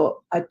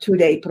also a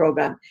 2-day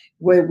program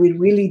where we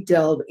really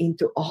delve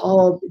into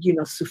all, you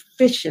know,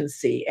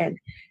 sufficiency and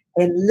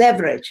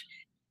leverage.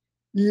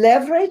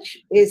 Leverage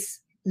is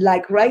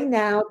like right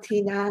now,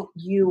 Tina,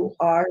 you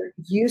are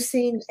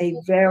using a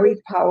very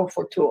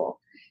powerful tool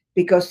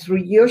because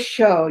through your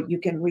show, you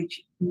can reach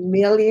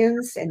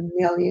millions and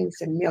millions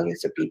and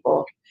millions of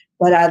people,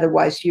 but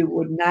otherwise you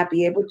would not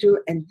be able to.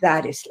 And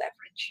that is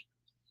leverage.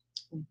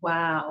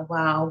 Wow,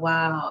 wow,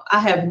 wow. I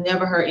have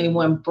never heard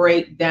anyone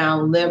break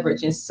down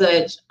leverage in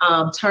such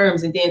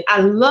terms. And then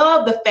I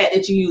love the fact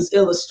that you use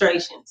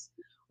illustrations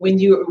when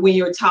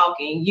you're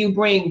talking. You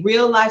bring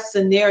real life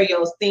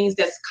scenarios, things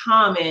that's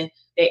common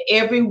that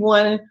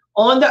everyone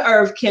on the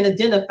earth can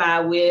identify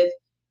with.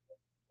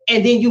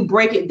 And then you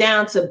break it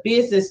down to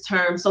business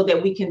terms so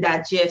that we can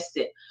digest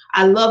it.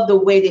 I love the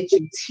way that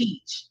you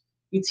teach.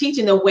 You teach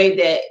in a way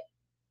that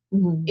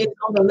it's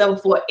on the level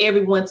for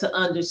everyone to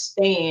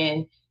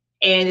understand.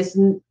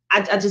 And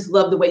I just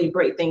love the way you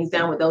break things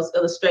down with those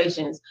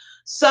illustrations.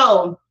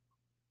 So,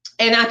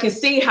 and I can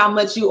see how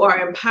much you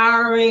are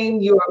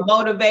empowering, you're a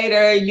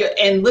motivator,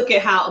 and look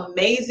at how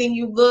amazing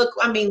you look.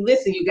 I mean,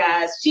 listen, you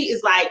guys, she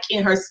is like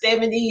in her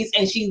 70s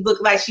and she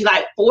looked like she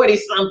like 40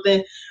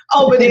 something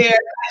over there,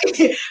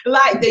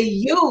 like the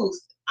youth.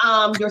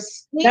 your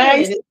skin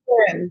is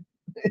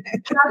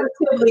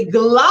positively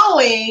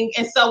glowing.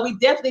 And so we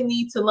definitely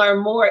need to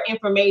learn more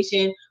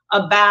information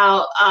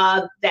about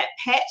that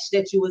patch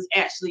that you was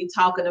actually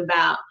talking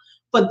about.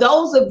 For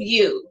those of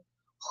you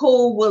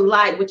who would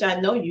like, which I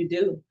know you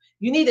do,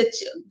 you need to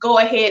go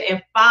ahead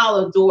and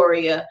follow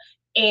Doria.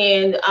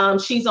 And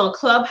she's on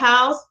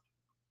Clubhouse,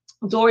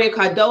 Doria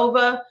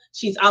Cordova.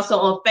 She's also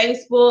on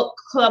Facebook,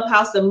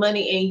 Clubhouse, The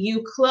Money and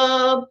You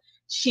Club.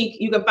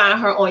 You can find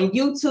her on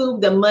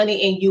YouTube, The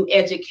Money and You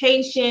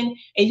Education,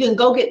 and you can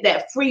go get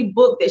that free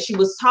book that she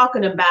was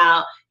talking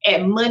about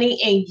at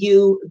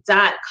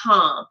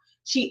moneyandyou.com.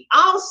 She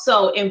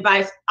also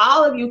invites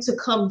all of you to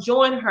come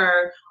join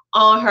her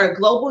on her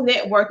global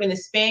network and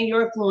expand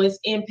your influence,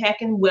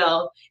 impact, and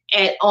wealth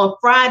on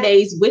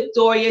Fridays with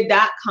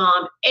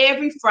Doria.com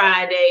every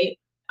Friday,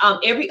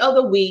 every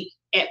other week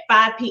at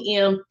 5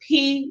 p.m.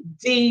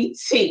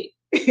 PDT,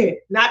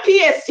 not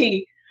PST.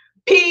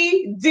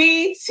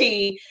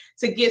 PDT,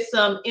 to get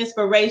some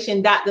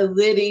inspiration. Dr.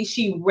 Liddy,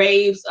 she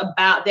raves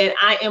about that.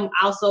 I am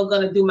also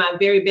going to do my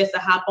very best to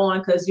hop on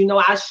because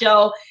our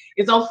show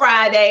is on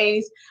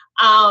Fridays,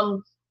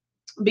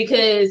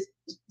 because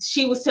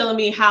she was telling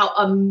me how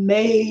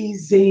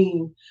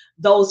amazing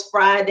those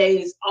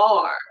Fridays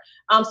are.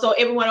 So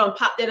everyone, I'll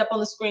pop that up on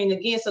the screen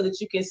again so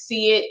that you can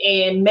see it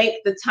and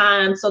make the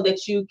time so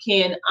that you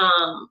can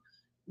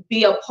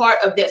be a part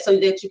of that, so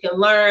that you can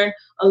learn.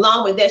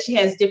 Along with that, she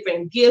has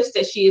different gifts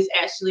that she is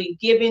actually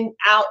giving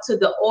out to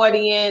the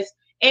audience.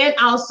 And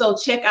also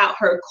check out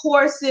her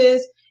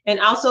courses, and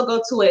also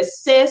go to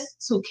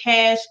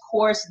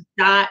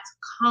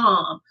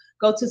access2cashcourse.com.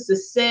 Go to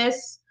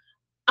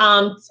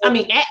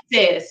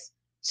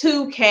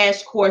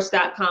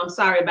access2cashcourse.com.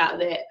 Sorry about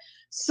that.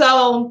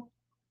 So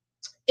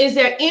is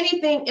there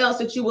anything else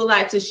that you would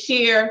like to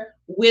share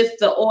with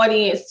the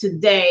audience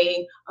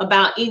today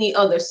about any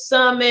other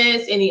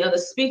summits, any other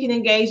speaking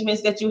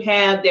engagements that you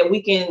have that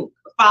we can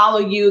follow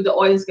you, the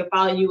audience can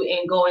follow you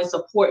and go and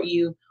support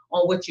you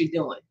on what you're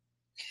doing?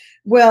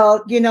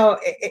 Well,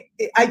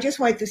 I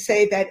just want to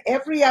say that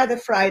every other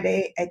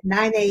Friday at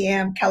 9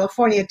 a.m.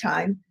 California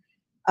time,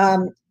 I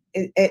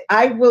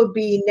will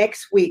be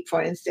next week,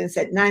 for instance,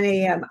 at 9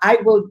 a.m. I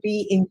will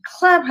be in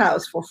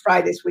Clubhouse for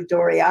Fridays with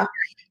Doria,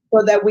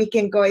 so that we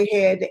can go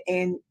ahead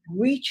and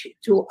reach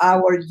to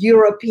our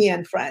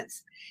European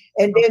friends.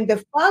 And then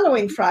the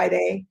following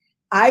Friday,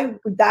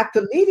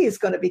 Dr. Liddy is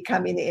going to be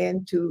coming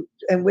in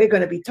and we're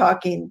going to be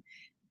talking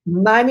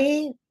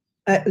money,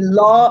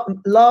 law,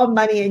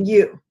 money, and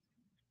you.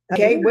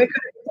 Okay, we're going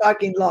to be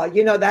talking law.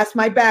 That's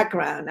my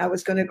background. I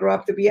was going to grow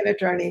up to be an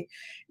attorney.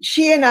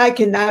 She and I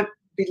cannot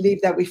believe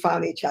that we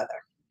found each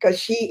other, because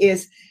she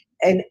is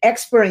an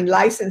expert in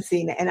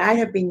licensing, and I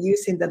have been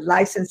using the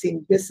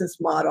licensing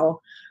business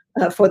model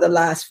for the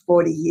last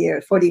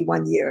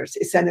 41 years.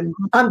 It's an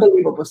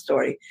unbelievable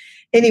story.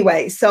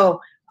 Anyway,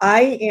 so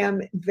I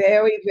am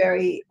very,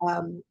 very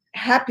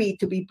happy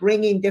to be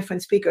bringing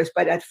different speakers.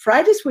 But at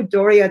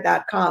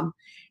fridayswithdoria.com,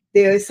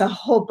 there is a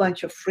whole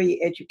bunch of free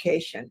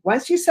education.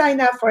 Once you sign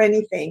up for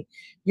anything,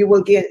 you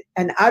will get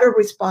an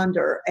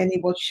autoresponder, and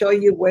it will show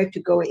you where to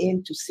go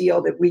in to see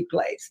all the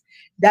replays.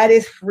 That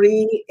is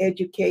free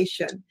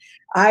education.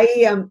 I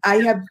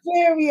have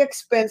very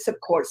expensive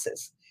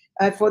courses.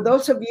 For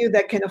those of you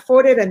that can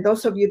afford it, and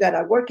those of you that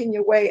are working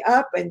your way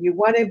up and you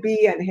want to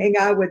be and hang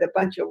out with a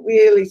bunch of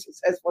really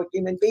successful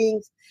human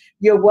beings,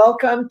 you're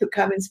welcome to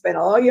come and spend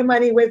all your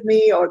money with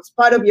me, or it's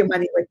part of your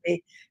money with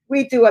me.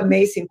 We do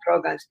amazing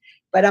programs.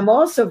 But I'm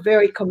also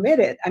very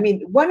committed. I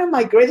mean, one of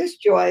my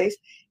greatest joys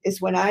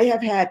is when I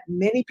have had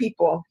many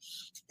people,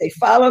 they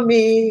follow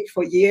me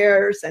for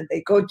years and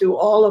they go do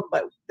all of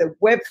the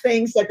web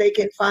things that they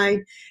can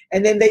find.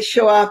 And then they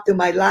show up to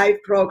my live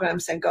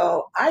programs and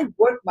go, I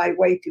worked my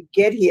way to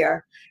get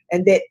here.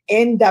 And they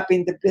end up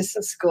in the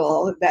business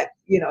school that,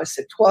 it's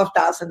a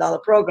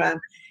 $12,000 program,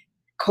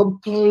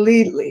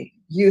 completely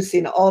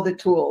using all the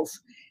tools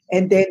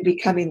and then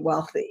becoming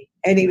wealthy.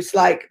 And he was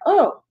like,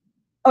 oh,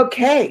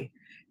 okay.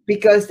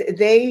 Because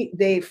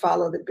they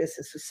follow the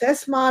business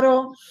success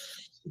model.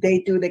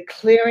 They do the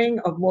clearing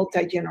of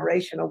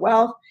multi-generational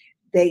wealth.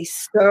 They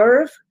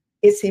serve.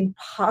 It's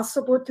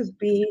impossible to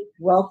be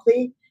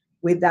wealthy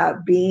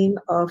without being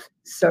of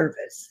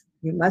service.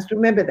 You must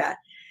remember that.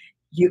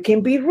 You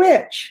can be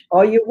rich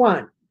all you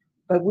want,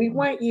 but we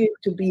want you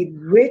to be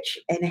rich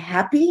and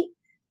happy.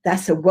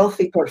 That's a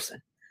wealthy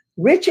person.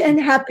 Rich and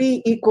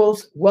happy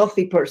equals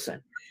wealthy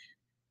person.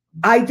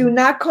 I do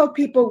not call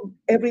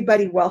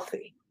everybody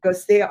wealthy,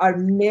 because there are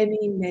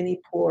many, many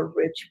poor,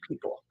 rich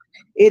people.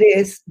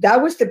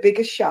 That was the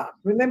biggest shock.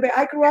 Remember,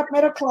 I grew up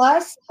middle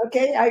class.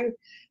 Okay,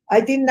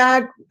 I did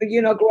not,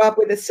 grow up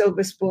with a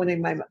silver spoon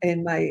in my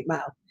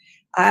mouth.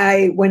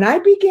 When I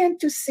began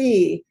to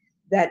see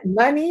that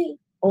money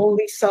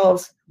only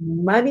solves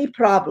money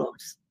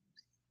problems,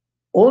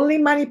 only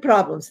money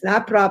problems,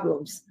 not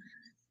problems,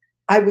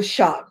 I was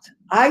shocked.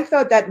 I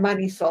thought that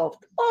money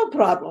solved all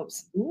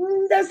problems.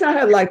 That's not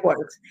how life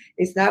works.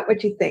 It's not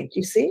what you think.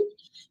 You see.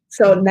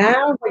 So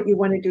now what you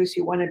want to do is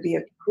you want to be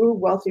a true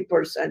wealthy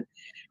person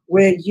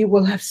where you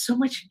will have so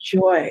much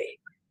joy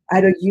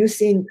out of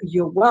using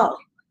your wealth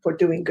for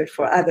doing good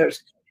for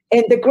others.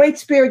 And the Great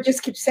Spirit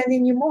just keeps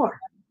sending you more.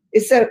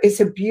 It's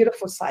a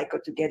beautiful cycle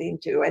to get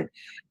into. And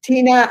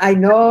Tina, I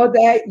know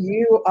that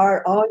you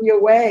are on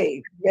your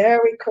way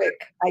very quick.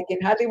 I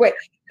can hardly wait.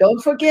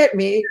 Don't forget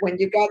me when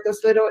you got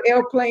those little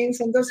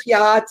airplanes and those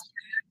yachts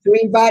to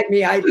invite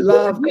me. I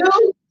love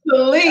you.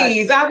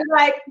 Please. I was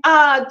like,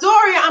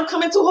 Doria, I'm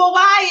coming to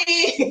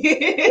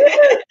Hawaii.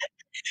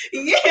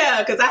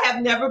 Yeah, because I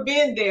have never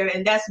been there.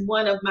 And that's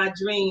one of my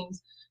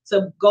dreams,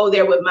 to go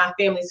there with my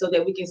family so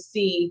that we can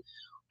see.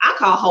 I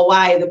call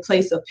Hawaii the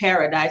place of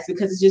paradise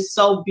because it's just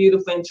so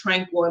beautiful and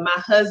tranquil. And my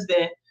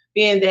husband,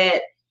 being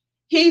that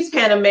he's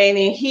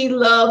Panamanian, he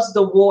loves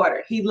the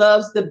water. He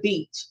loves the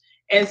beach.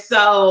 And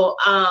so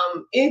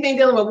anything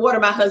dealing with water,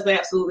 my husband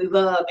absolutely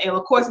loves. And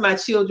of course, my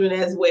children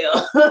as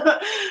well.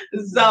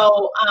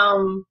 So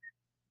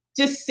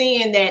just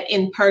seeing that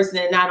in person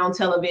and not on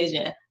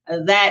television,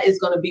 that is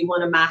going to be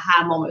one of my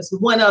high moments.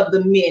 One of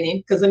the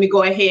many, because let me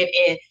go ahead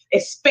and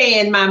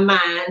expand my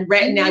mind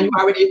right now.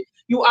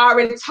 You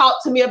already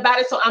talked to me about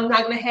it, so I'm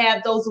not going to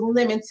have those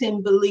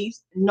limiting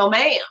beliefs. No,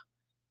 ma'am.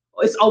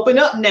 It's open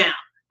up now.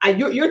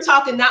 You're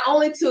talking not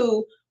only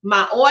to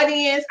my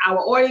audience, our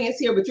audience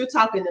here, but you're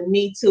talking to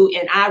me too,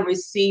 and I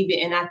receive it,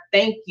 and I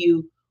thank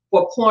you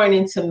for pouring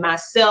into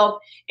myself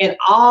and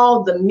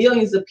all the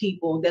millions of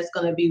people that's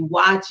going to be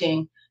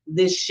watching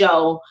this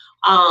show,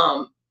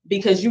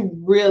 because you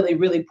really,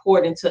 really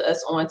poured into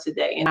us on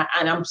today,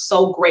 and I'm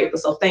so grateful.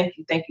 So thank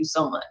you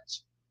so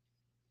much.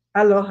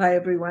 Aloha,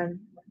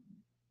 everyone.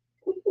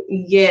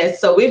 Yes,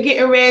 so we're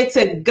getting ready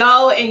to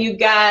go, and you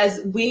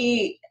guys,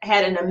 we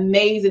had an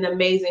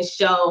amazing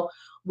show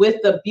with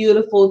the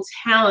beautiful,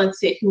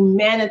 talented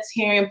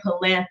humanitarian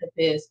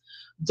philanthropist,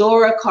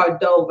 Doria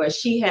Cordova.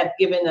 She has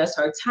given us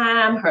her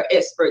time, her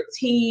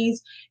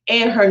expertise,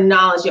 and her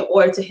knowledge in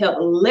order to help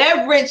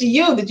leverage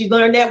you. Did you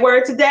learn that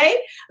word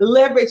today?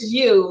 Leverage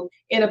you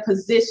in a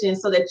position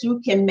so that you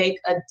can make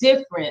a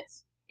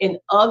difference in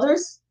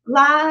others'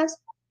 lives.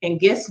 And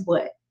guess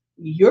what?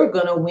 You're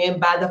going to win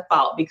by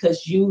default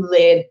because you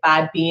led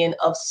by being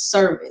of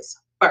service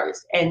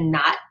first and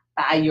not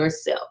by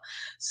yourself.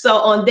 So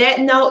on that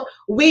note,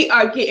 we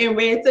are getting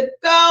ready to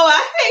go.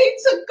 I hate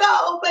to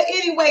go, but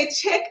anyway,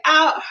 check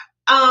out,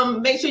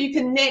 make sure you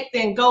connect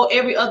and go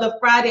every other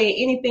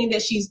Friday. Anything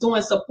that she's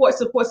doing, support.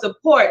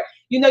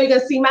 You know, you're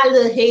going to see my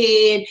little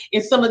head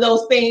in some of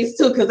those things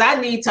too, because I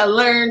need to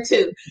learn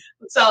too.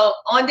 So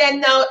on that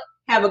note,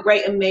 have a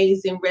great,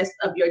 amazing rest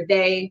of your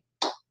day.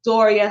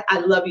 Doria, I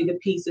love you to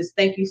pieces.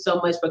 Thank you so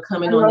much for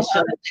coming on the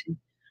show.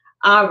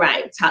 All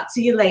right. Talk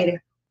to you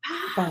later.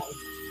 Bye.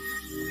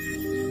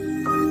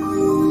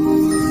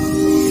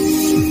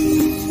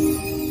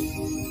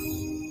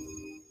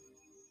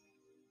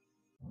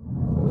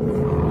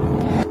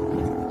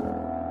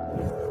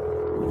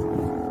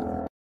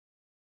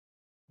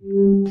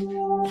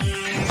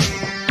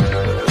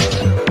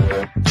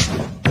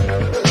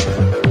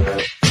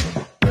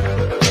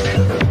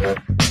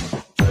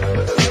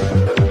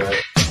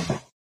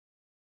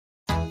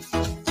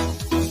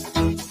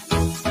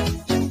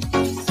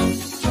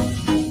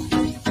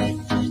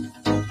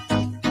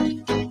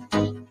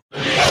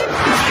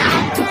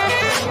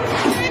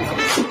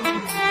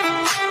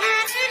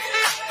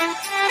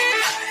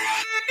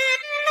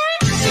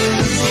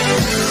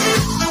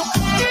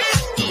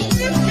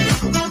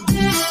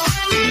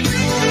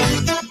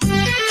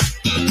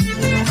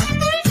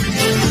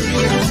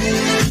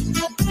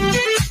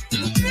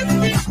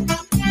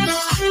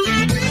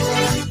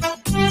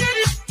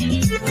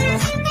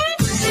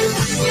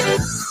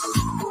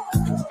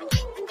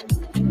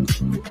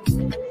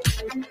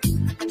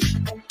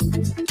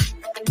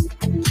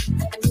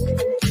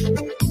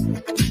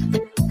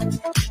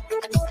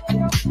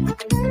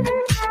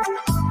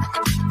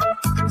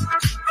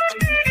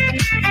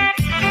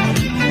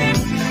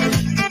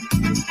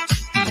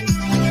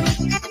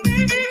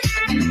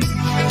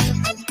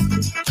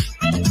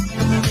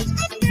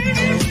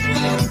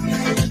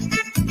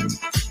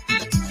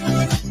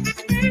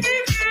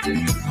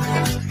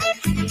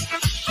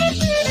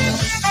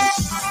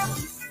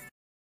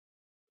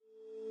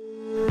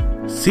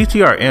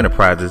 CTR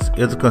Enterprises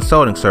is a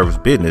consulting service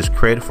business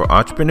created for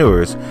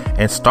entrepreneurs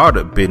and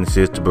startup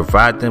businesses to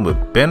provide them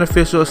with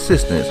beneficial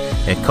assistance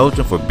and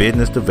coaching for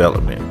business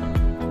development.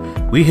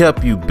 We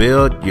help you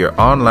build your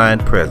online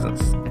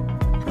presence.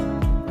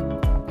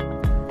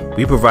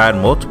 We provide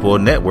multiple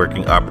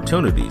networking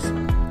opportunities.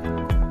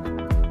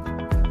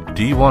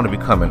 Do you want to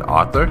become an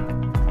author?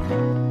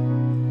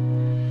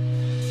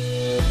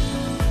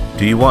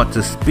 Do you want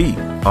to speak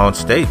on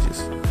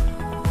stages?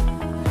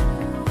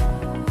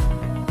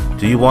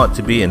 Do you want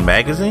to be in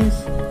magazines?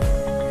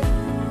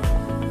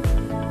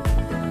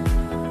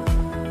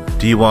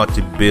 Do you want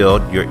to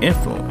build your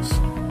influence?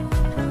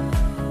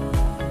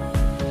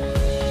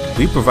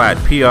 We provide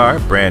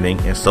PR, branding,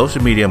 and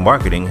social media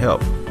marketing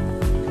help.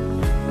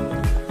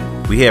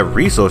 We have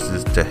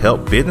resources to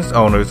help business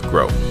owners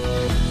grow.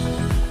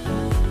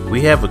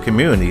 We have a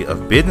community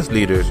of business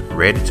leaders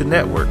ready to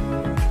network.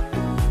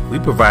 We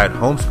provide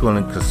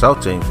homeschooling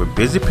consulting for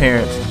busy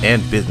parents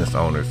and business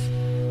owners.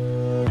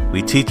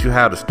 We teach you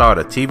how to start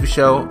a TV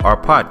show or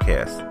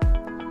podcast.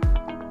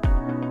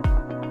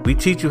 We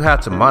teach you how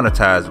to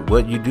monetize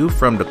what you do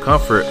from the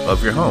comfort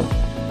of your home.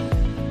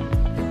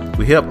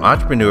 We help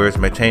entrepreneurs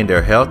maintain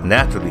their health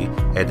naturally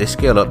as they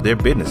scale up their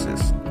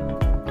businesses.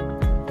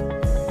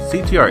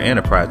 CTR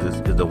Enterprises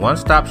is the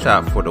one-stop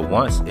shop for the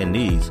wants and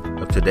needs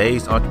of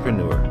today's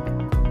entrepreneur.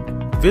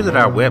 Visit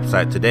our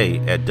website today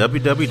at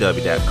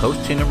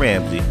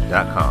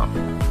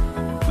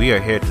www.coachtinaramsey.com. We are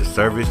here to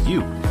service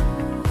you.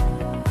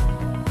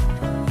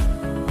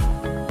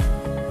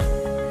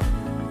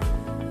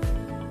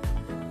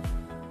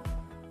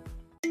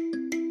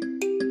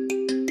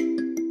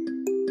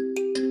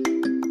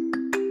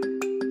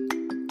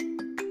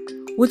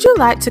 Would you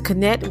like to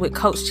connect with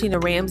Coach Tina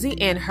Ramsey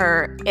and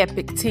her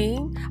epic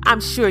team?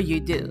 I'm sure you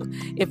do.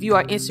 If you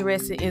are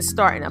interested in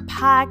starting a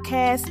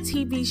podcast,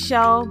 TV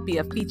show, be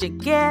a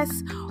featured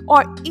guest,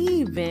 or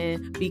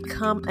even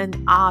become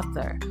an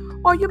author,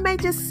 or you may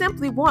just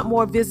simply want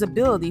more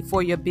visibility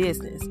for your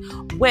business,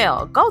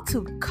 well, go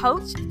to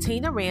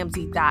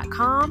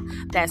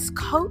CoachTinaRamsey.com. That's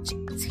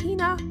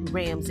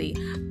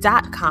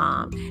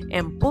CoachTinaRamsey.com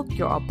and book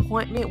your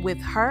appointment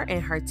with her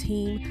and her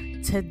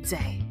team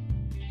today.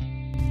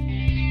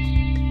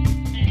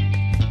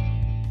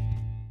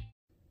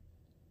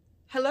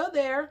 Hello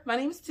there, my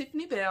name is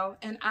Tiffany Bell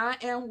and I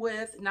am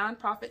with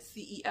Nonprofit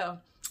CEO.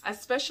 I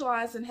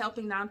specialize in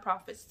helping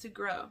nonprofits to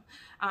grow.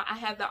 I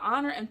had the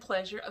honor and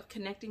pleasure of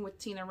connecting with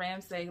Tina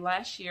Ramsey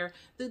last year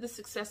through the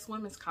Success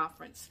Women's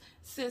Conference.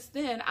 Since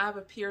then, I've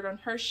appeared on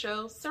her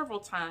show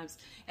several times,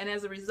 and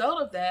as a result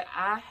of that,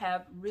 I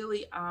have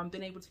really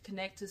been able to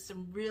connect to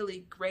some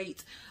really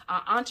great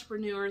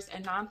entrepreneurs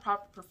and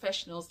nonprofit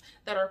professionals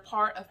that are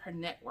part of her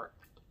network.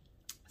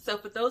 So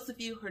for those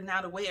of you who are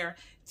not aware,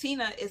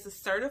 Tina is a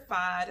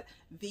certified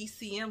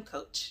VCM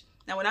coach.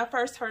 Now, when I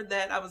first heard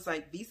that, I was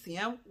like,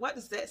 VCM? What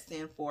does that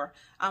stand for?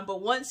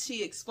 But once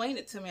she explained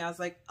it to me, I was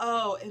like,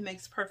 oh, it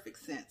makes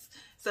perfect sense.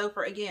 So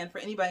for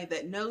anybody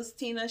that knows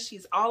Tina,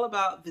 she's all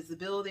about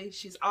visibility.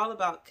 She's all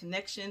about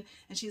connection,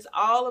 and she's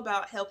all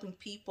about helping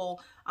people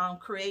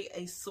create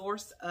a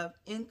source of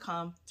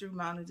income through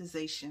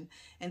monetization.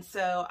 And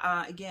so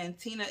again,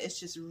 Tina is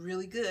just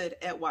really good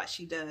at what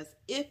she does.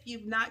 If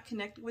you've not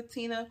connected with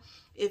Tina,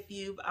 if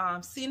you've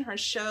seen her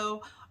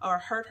show or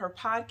heard her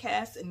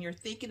podcast and you're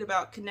thinking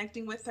about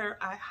connecting with her,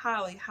 I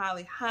highly,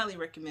 highly, highly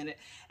recommend it.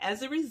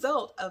 As a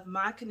result of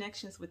my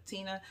connections with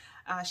Tina,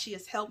 she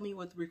has helped me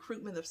with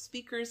recruitment of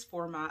speakers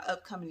for my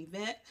upcoming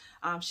event.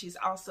 She's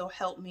also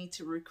helped me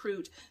to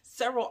recruit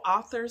several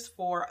authors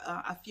for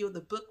a few of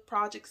the book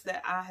projects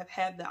that I have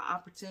had the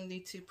opportunity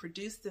to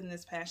produce in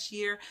this past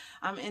year.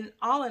 And in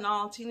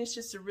all, Tina's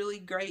just a really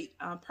great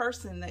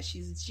person, that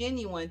she's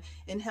genuine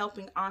in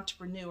helping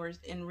entrepreneurs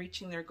in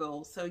reaching their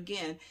goals. So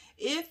again,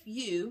 if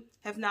you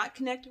have not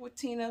connected with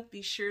Tina,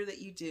 be sure that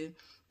you do.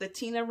 The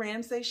Tina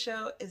Ramsey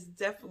Show is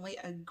definitely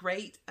a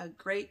great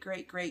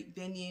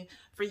venue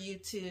for you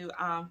to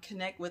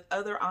connect with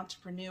other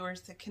entrepreneurs,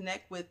 to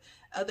connect with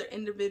other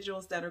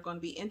individuals that are going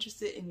to be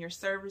interested in your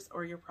service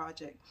or your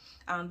project.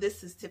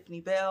 This is Tiffany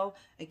Bell.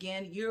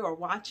 Again, you are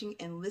watching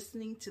and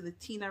listening to the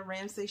Tina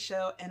Ramsey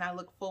Show, and I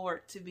look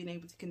forward to being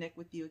able to connect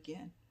with you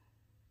again.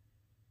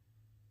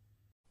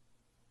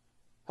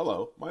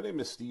 Hello, my name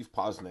is Steve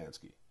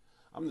Poznansky.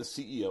 I'm the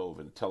CEO of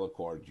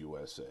IntelliCard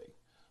USA.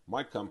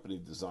 My company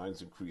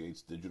designs and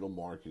creates digital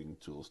marketing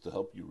tools to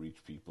help you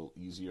reach people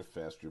easier,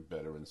 faster,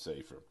 better, and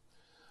safer.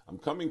 I'm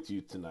coming to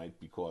you tonight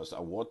because I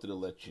wanted to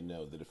let you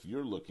know that if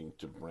you're looking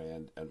to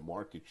brand and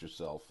market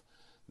yourself,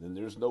 then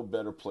there's no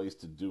better place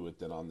to do it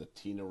than on the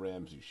Tina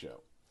Ramsey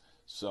Show.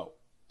 So,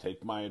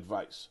 take my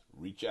advice.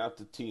 Reach out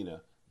to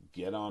Tina,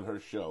 get on her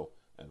show,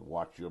 and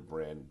watch your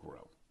brand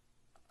grow.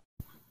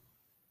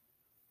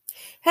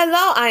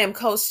 Hello, I am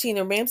Coach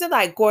Tina Ramsey.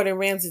 Like Gordon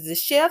Ramsay, the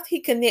chef, he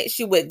connects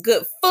you with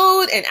good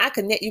food, and I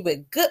connect you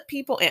with good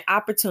people and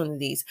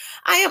opportunities.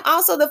 I am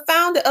also the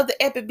founder of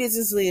the Epic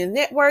Business Leader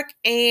Network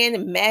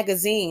and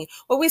magazine,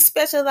 where we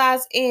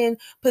specialize in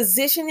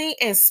positioning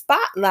and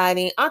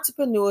spotlighting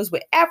entrepreneurs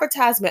with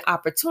advertisement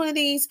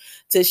opportunities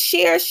to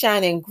share,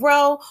 shine, and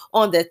grow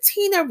on the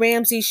Tina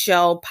Ramsey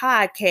Show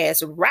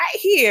podcast right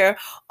here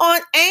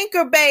on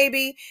Anchor,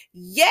 baby.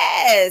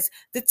 Yes,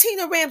 the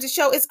Tina Ramsey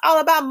Show is all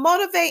about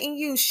motivating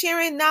you,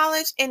 sharing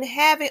knowledge, and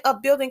having a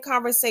building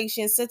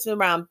conversation centered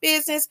around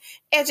business,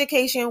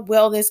 education,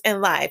 wellness,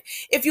 and life.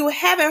 If you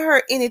haven't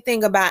heard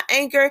anything about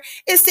Anchor,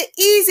 it's the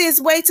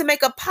easiest way to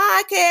make a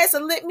podcast.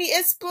 And let me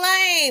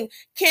explain.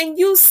 Can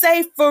you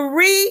say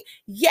free?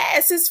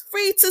 Yes, it's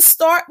free to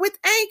start with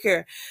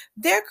Anchor.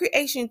 They're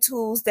creation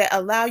tools that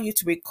allow you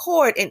to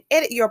record and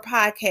edit your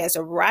podcast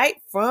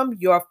right from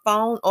your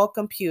phone or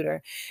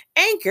computer.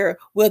 Anchor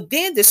will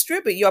then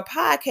distribute your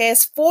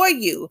podcast for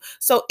you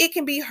so it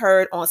can be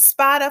heard on Spotify,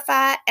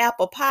 Spotify,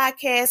 Apple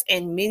Podcasts,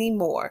 and many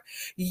more.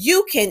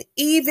 You can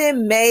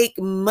even make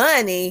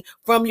money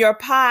from your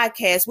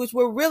podcast, which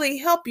will really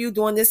help you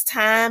during this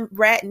time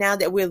right now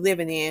that we're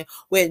living in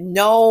with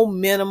no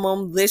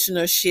minimum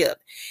listenership.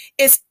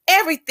 It's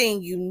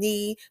everything you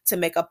need to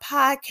make a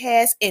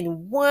podcast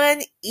in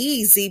one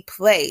easy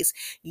place.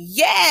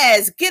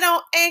 Yes, get on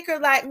Anchor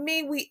like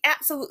me. We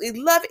absolutely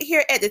love it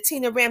here at the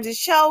Tina Ramsey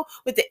Show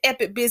with the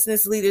Epic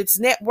Business Leaders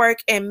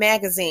Network and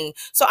magazine.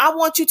 So I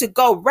want you to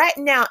go right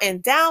now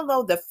and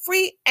download the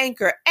free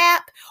Anchor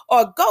app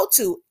or go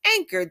to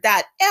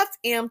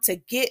anchor.fm to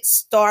get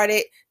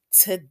started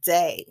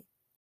today.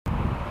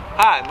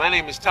 Hi, my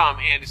name is Tom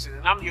Anderson,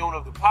 and I'm the owner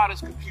of the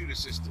Potter's Computer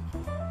System.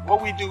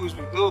 What we do is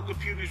we build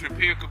computers,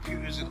 repair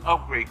computers, and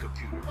upgrade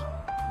computers.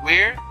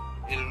 Where?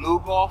 In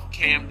Lugoff,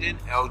 Camden,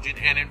 Elgin,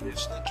 and in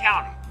Richland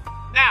County.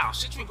 Now,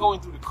 since we're going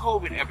through the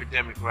COVID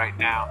epidemic right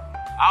now,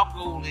 our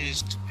goal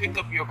is to pick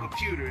up your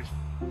computers,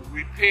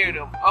 repair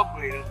them,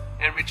 upgrade them,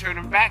 and return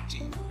them back to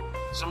you.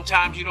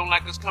 Sometimes you don't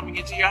like us coming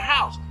into your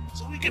house,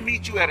 so we can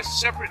meet you at a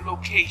separate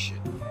location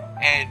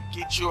and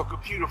get your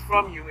computer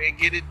from you and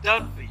get it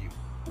done for you.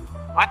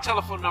 My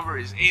telephone number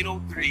is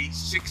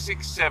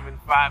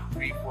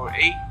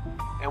 803-667-5348,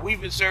 and we've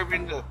been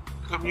serving the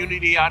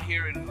community out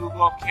here in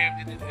Lugoff,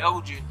 Camden, and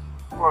Elgin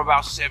for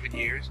about 7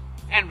 years,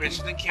 and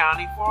Richland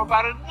County for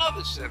about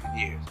another 7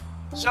 years.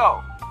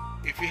 So,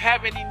 if you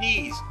have any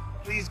needs,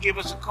 please give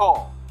us a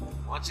call.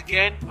 Once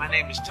again, my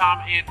name is Tom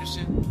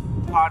Anderson,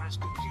 Potter's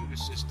Computer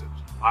Systems.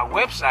 My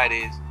website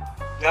is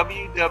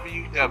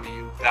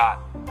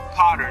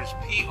www.potters,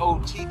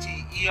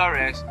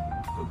 P-O-T-T-E-R-S,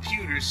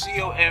 computers,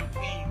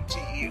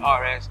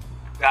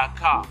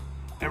 computers.com.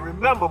 And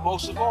remember,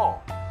 most of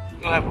all,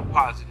 you'll have a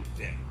positive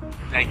day.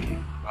 Thank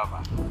you.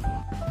 Bye-bye.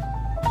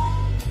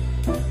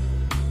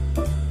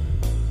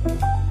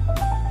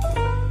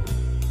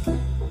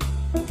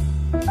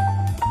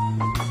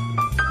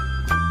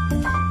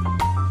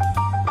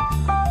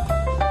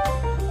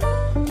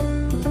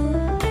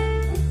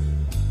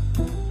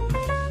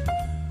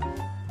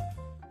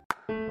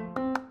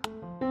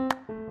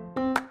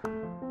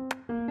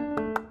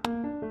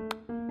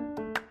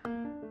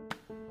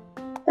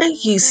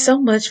 Thank you so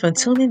much for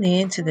tuning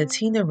in to the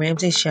Tina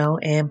Ramsey Show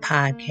and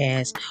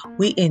podcast.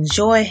 We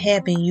enjoy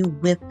having you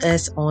with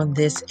us on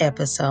this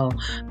episode.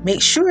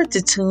 Make sure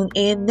to tune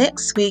in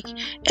next week,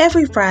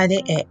 every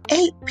Friday at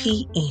 8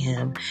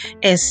 p.m.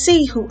 and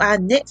see who our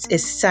next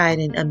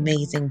exciting,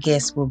 amazing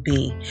guest will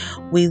be.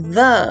 We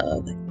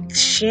love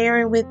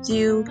sharing with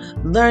you,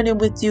 learning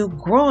with you,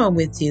 growing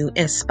with you,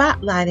 and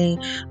spotlighting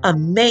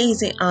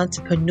amazing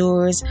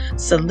entrepreneurs,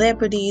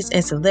 celebrities,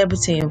 and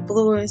celebrity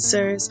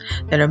influencers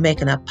that are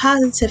making a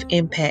positive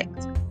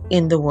impact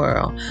in the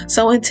world.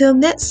 So until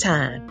next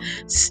time,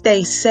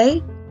 stay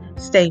safe,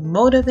 stay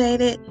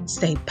motivated,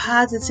 stay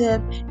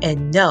positive,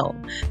 and know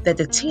that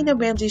the Tina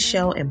Ramsey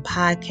Show and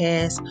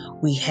podcast,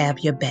 we have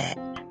your back.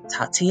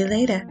 Talk to you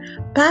later.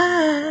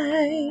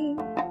 Bye.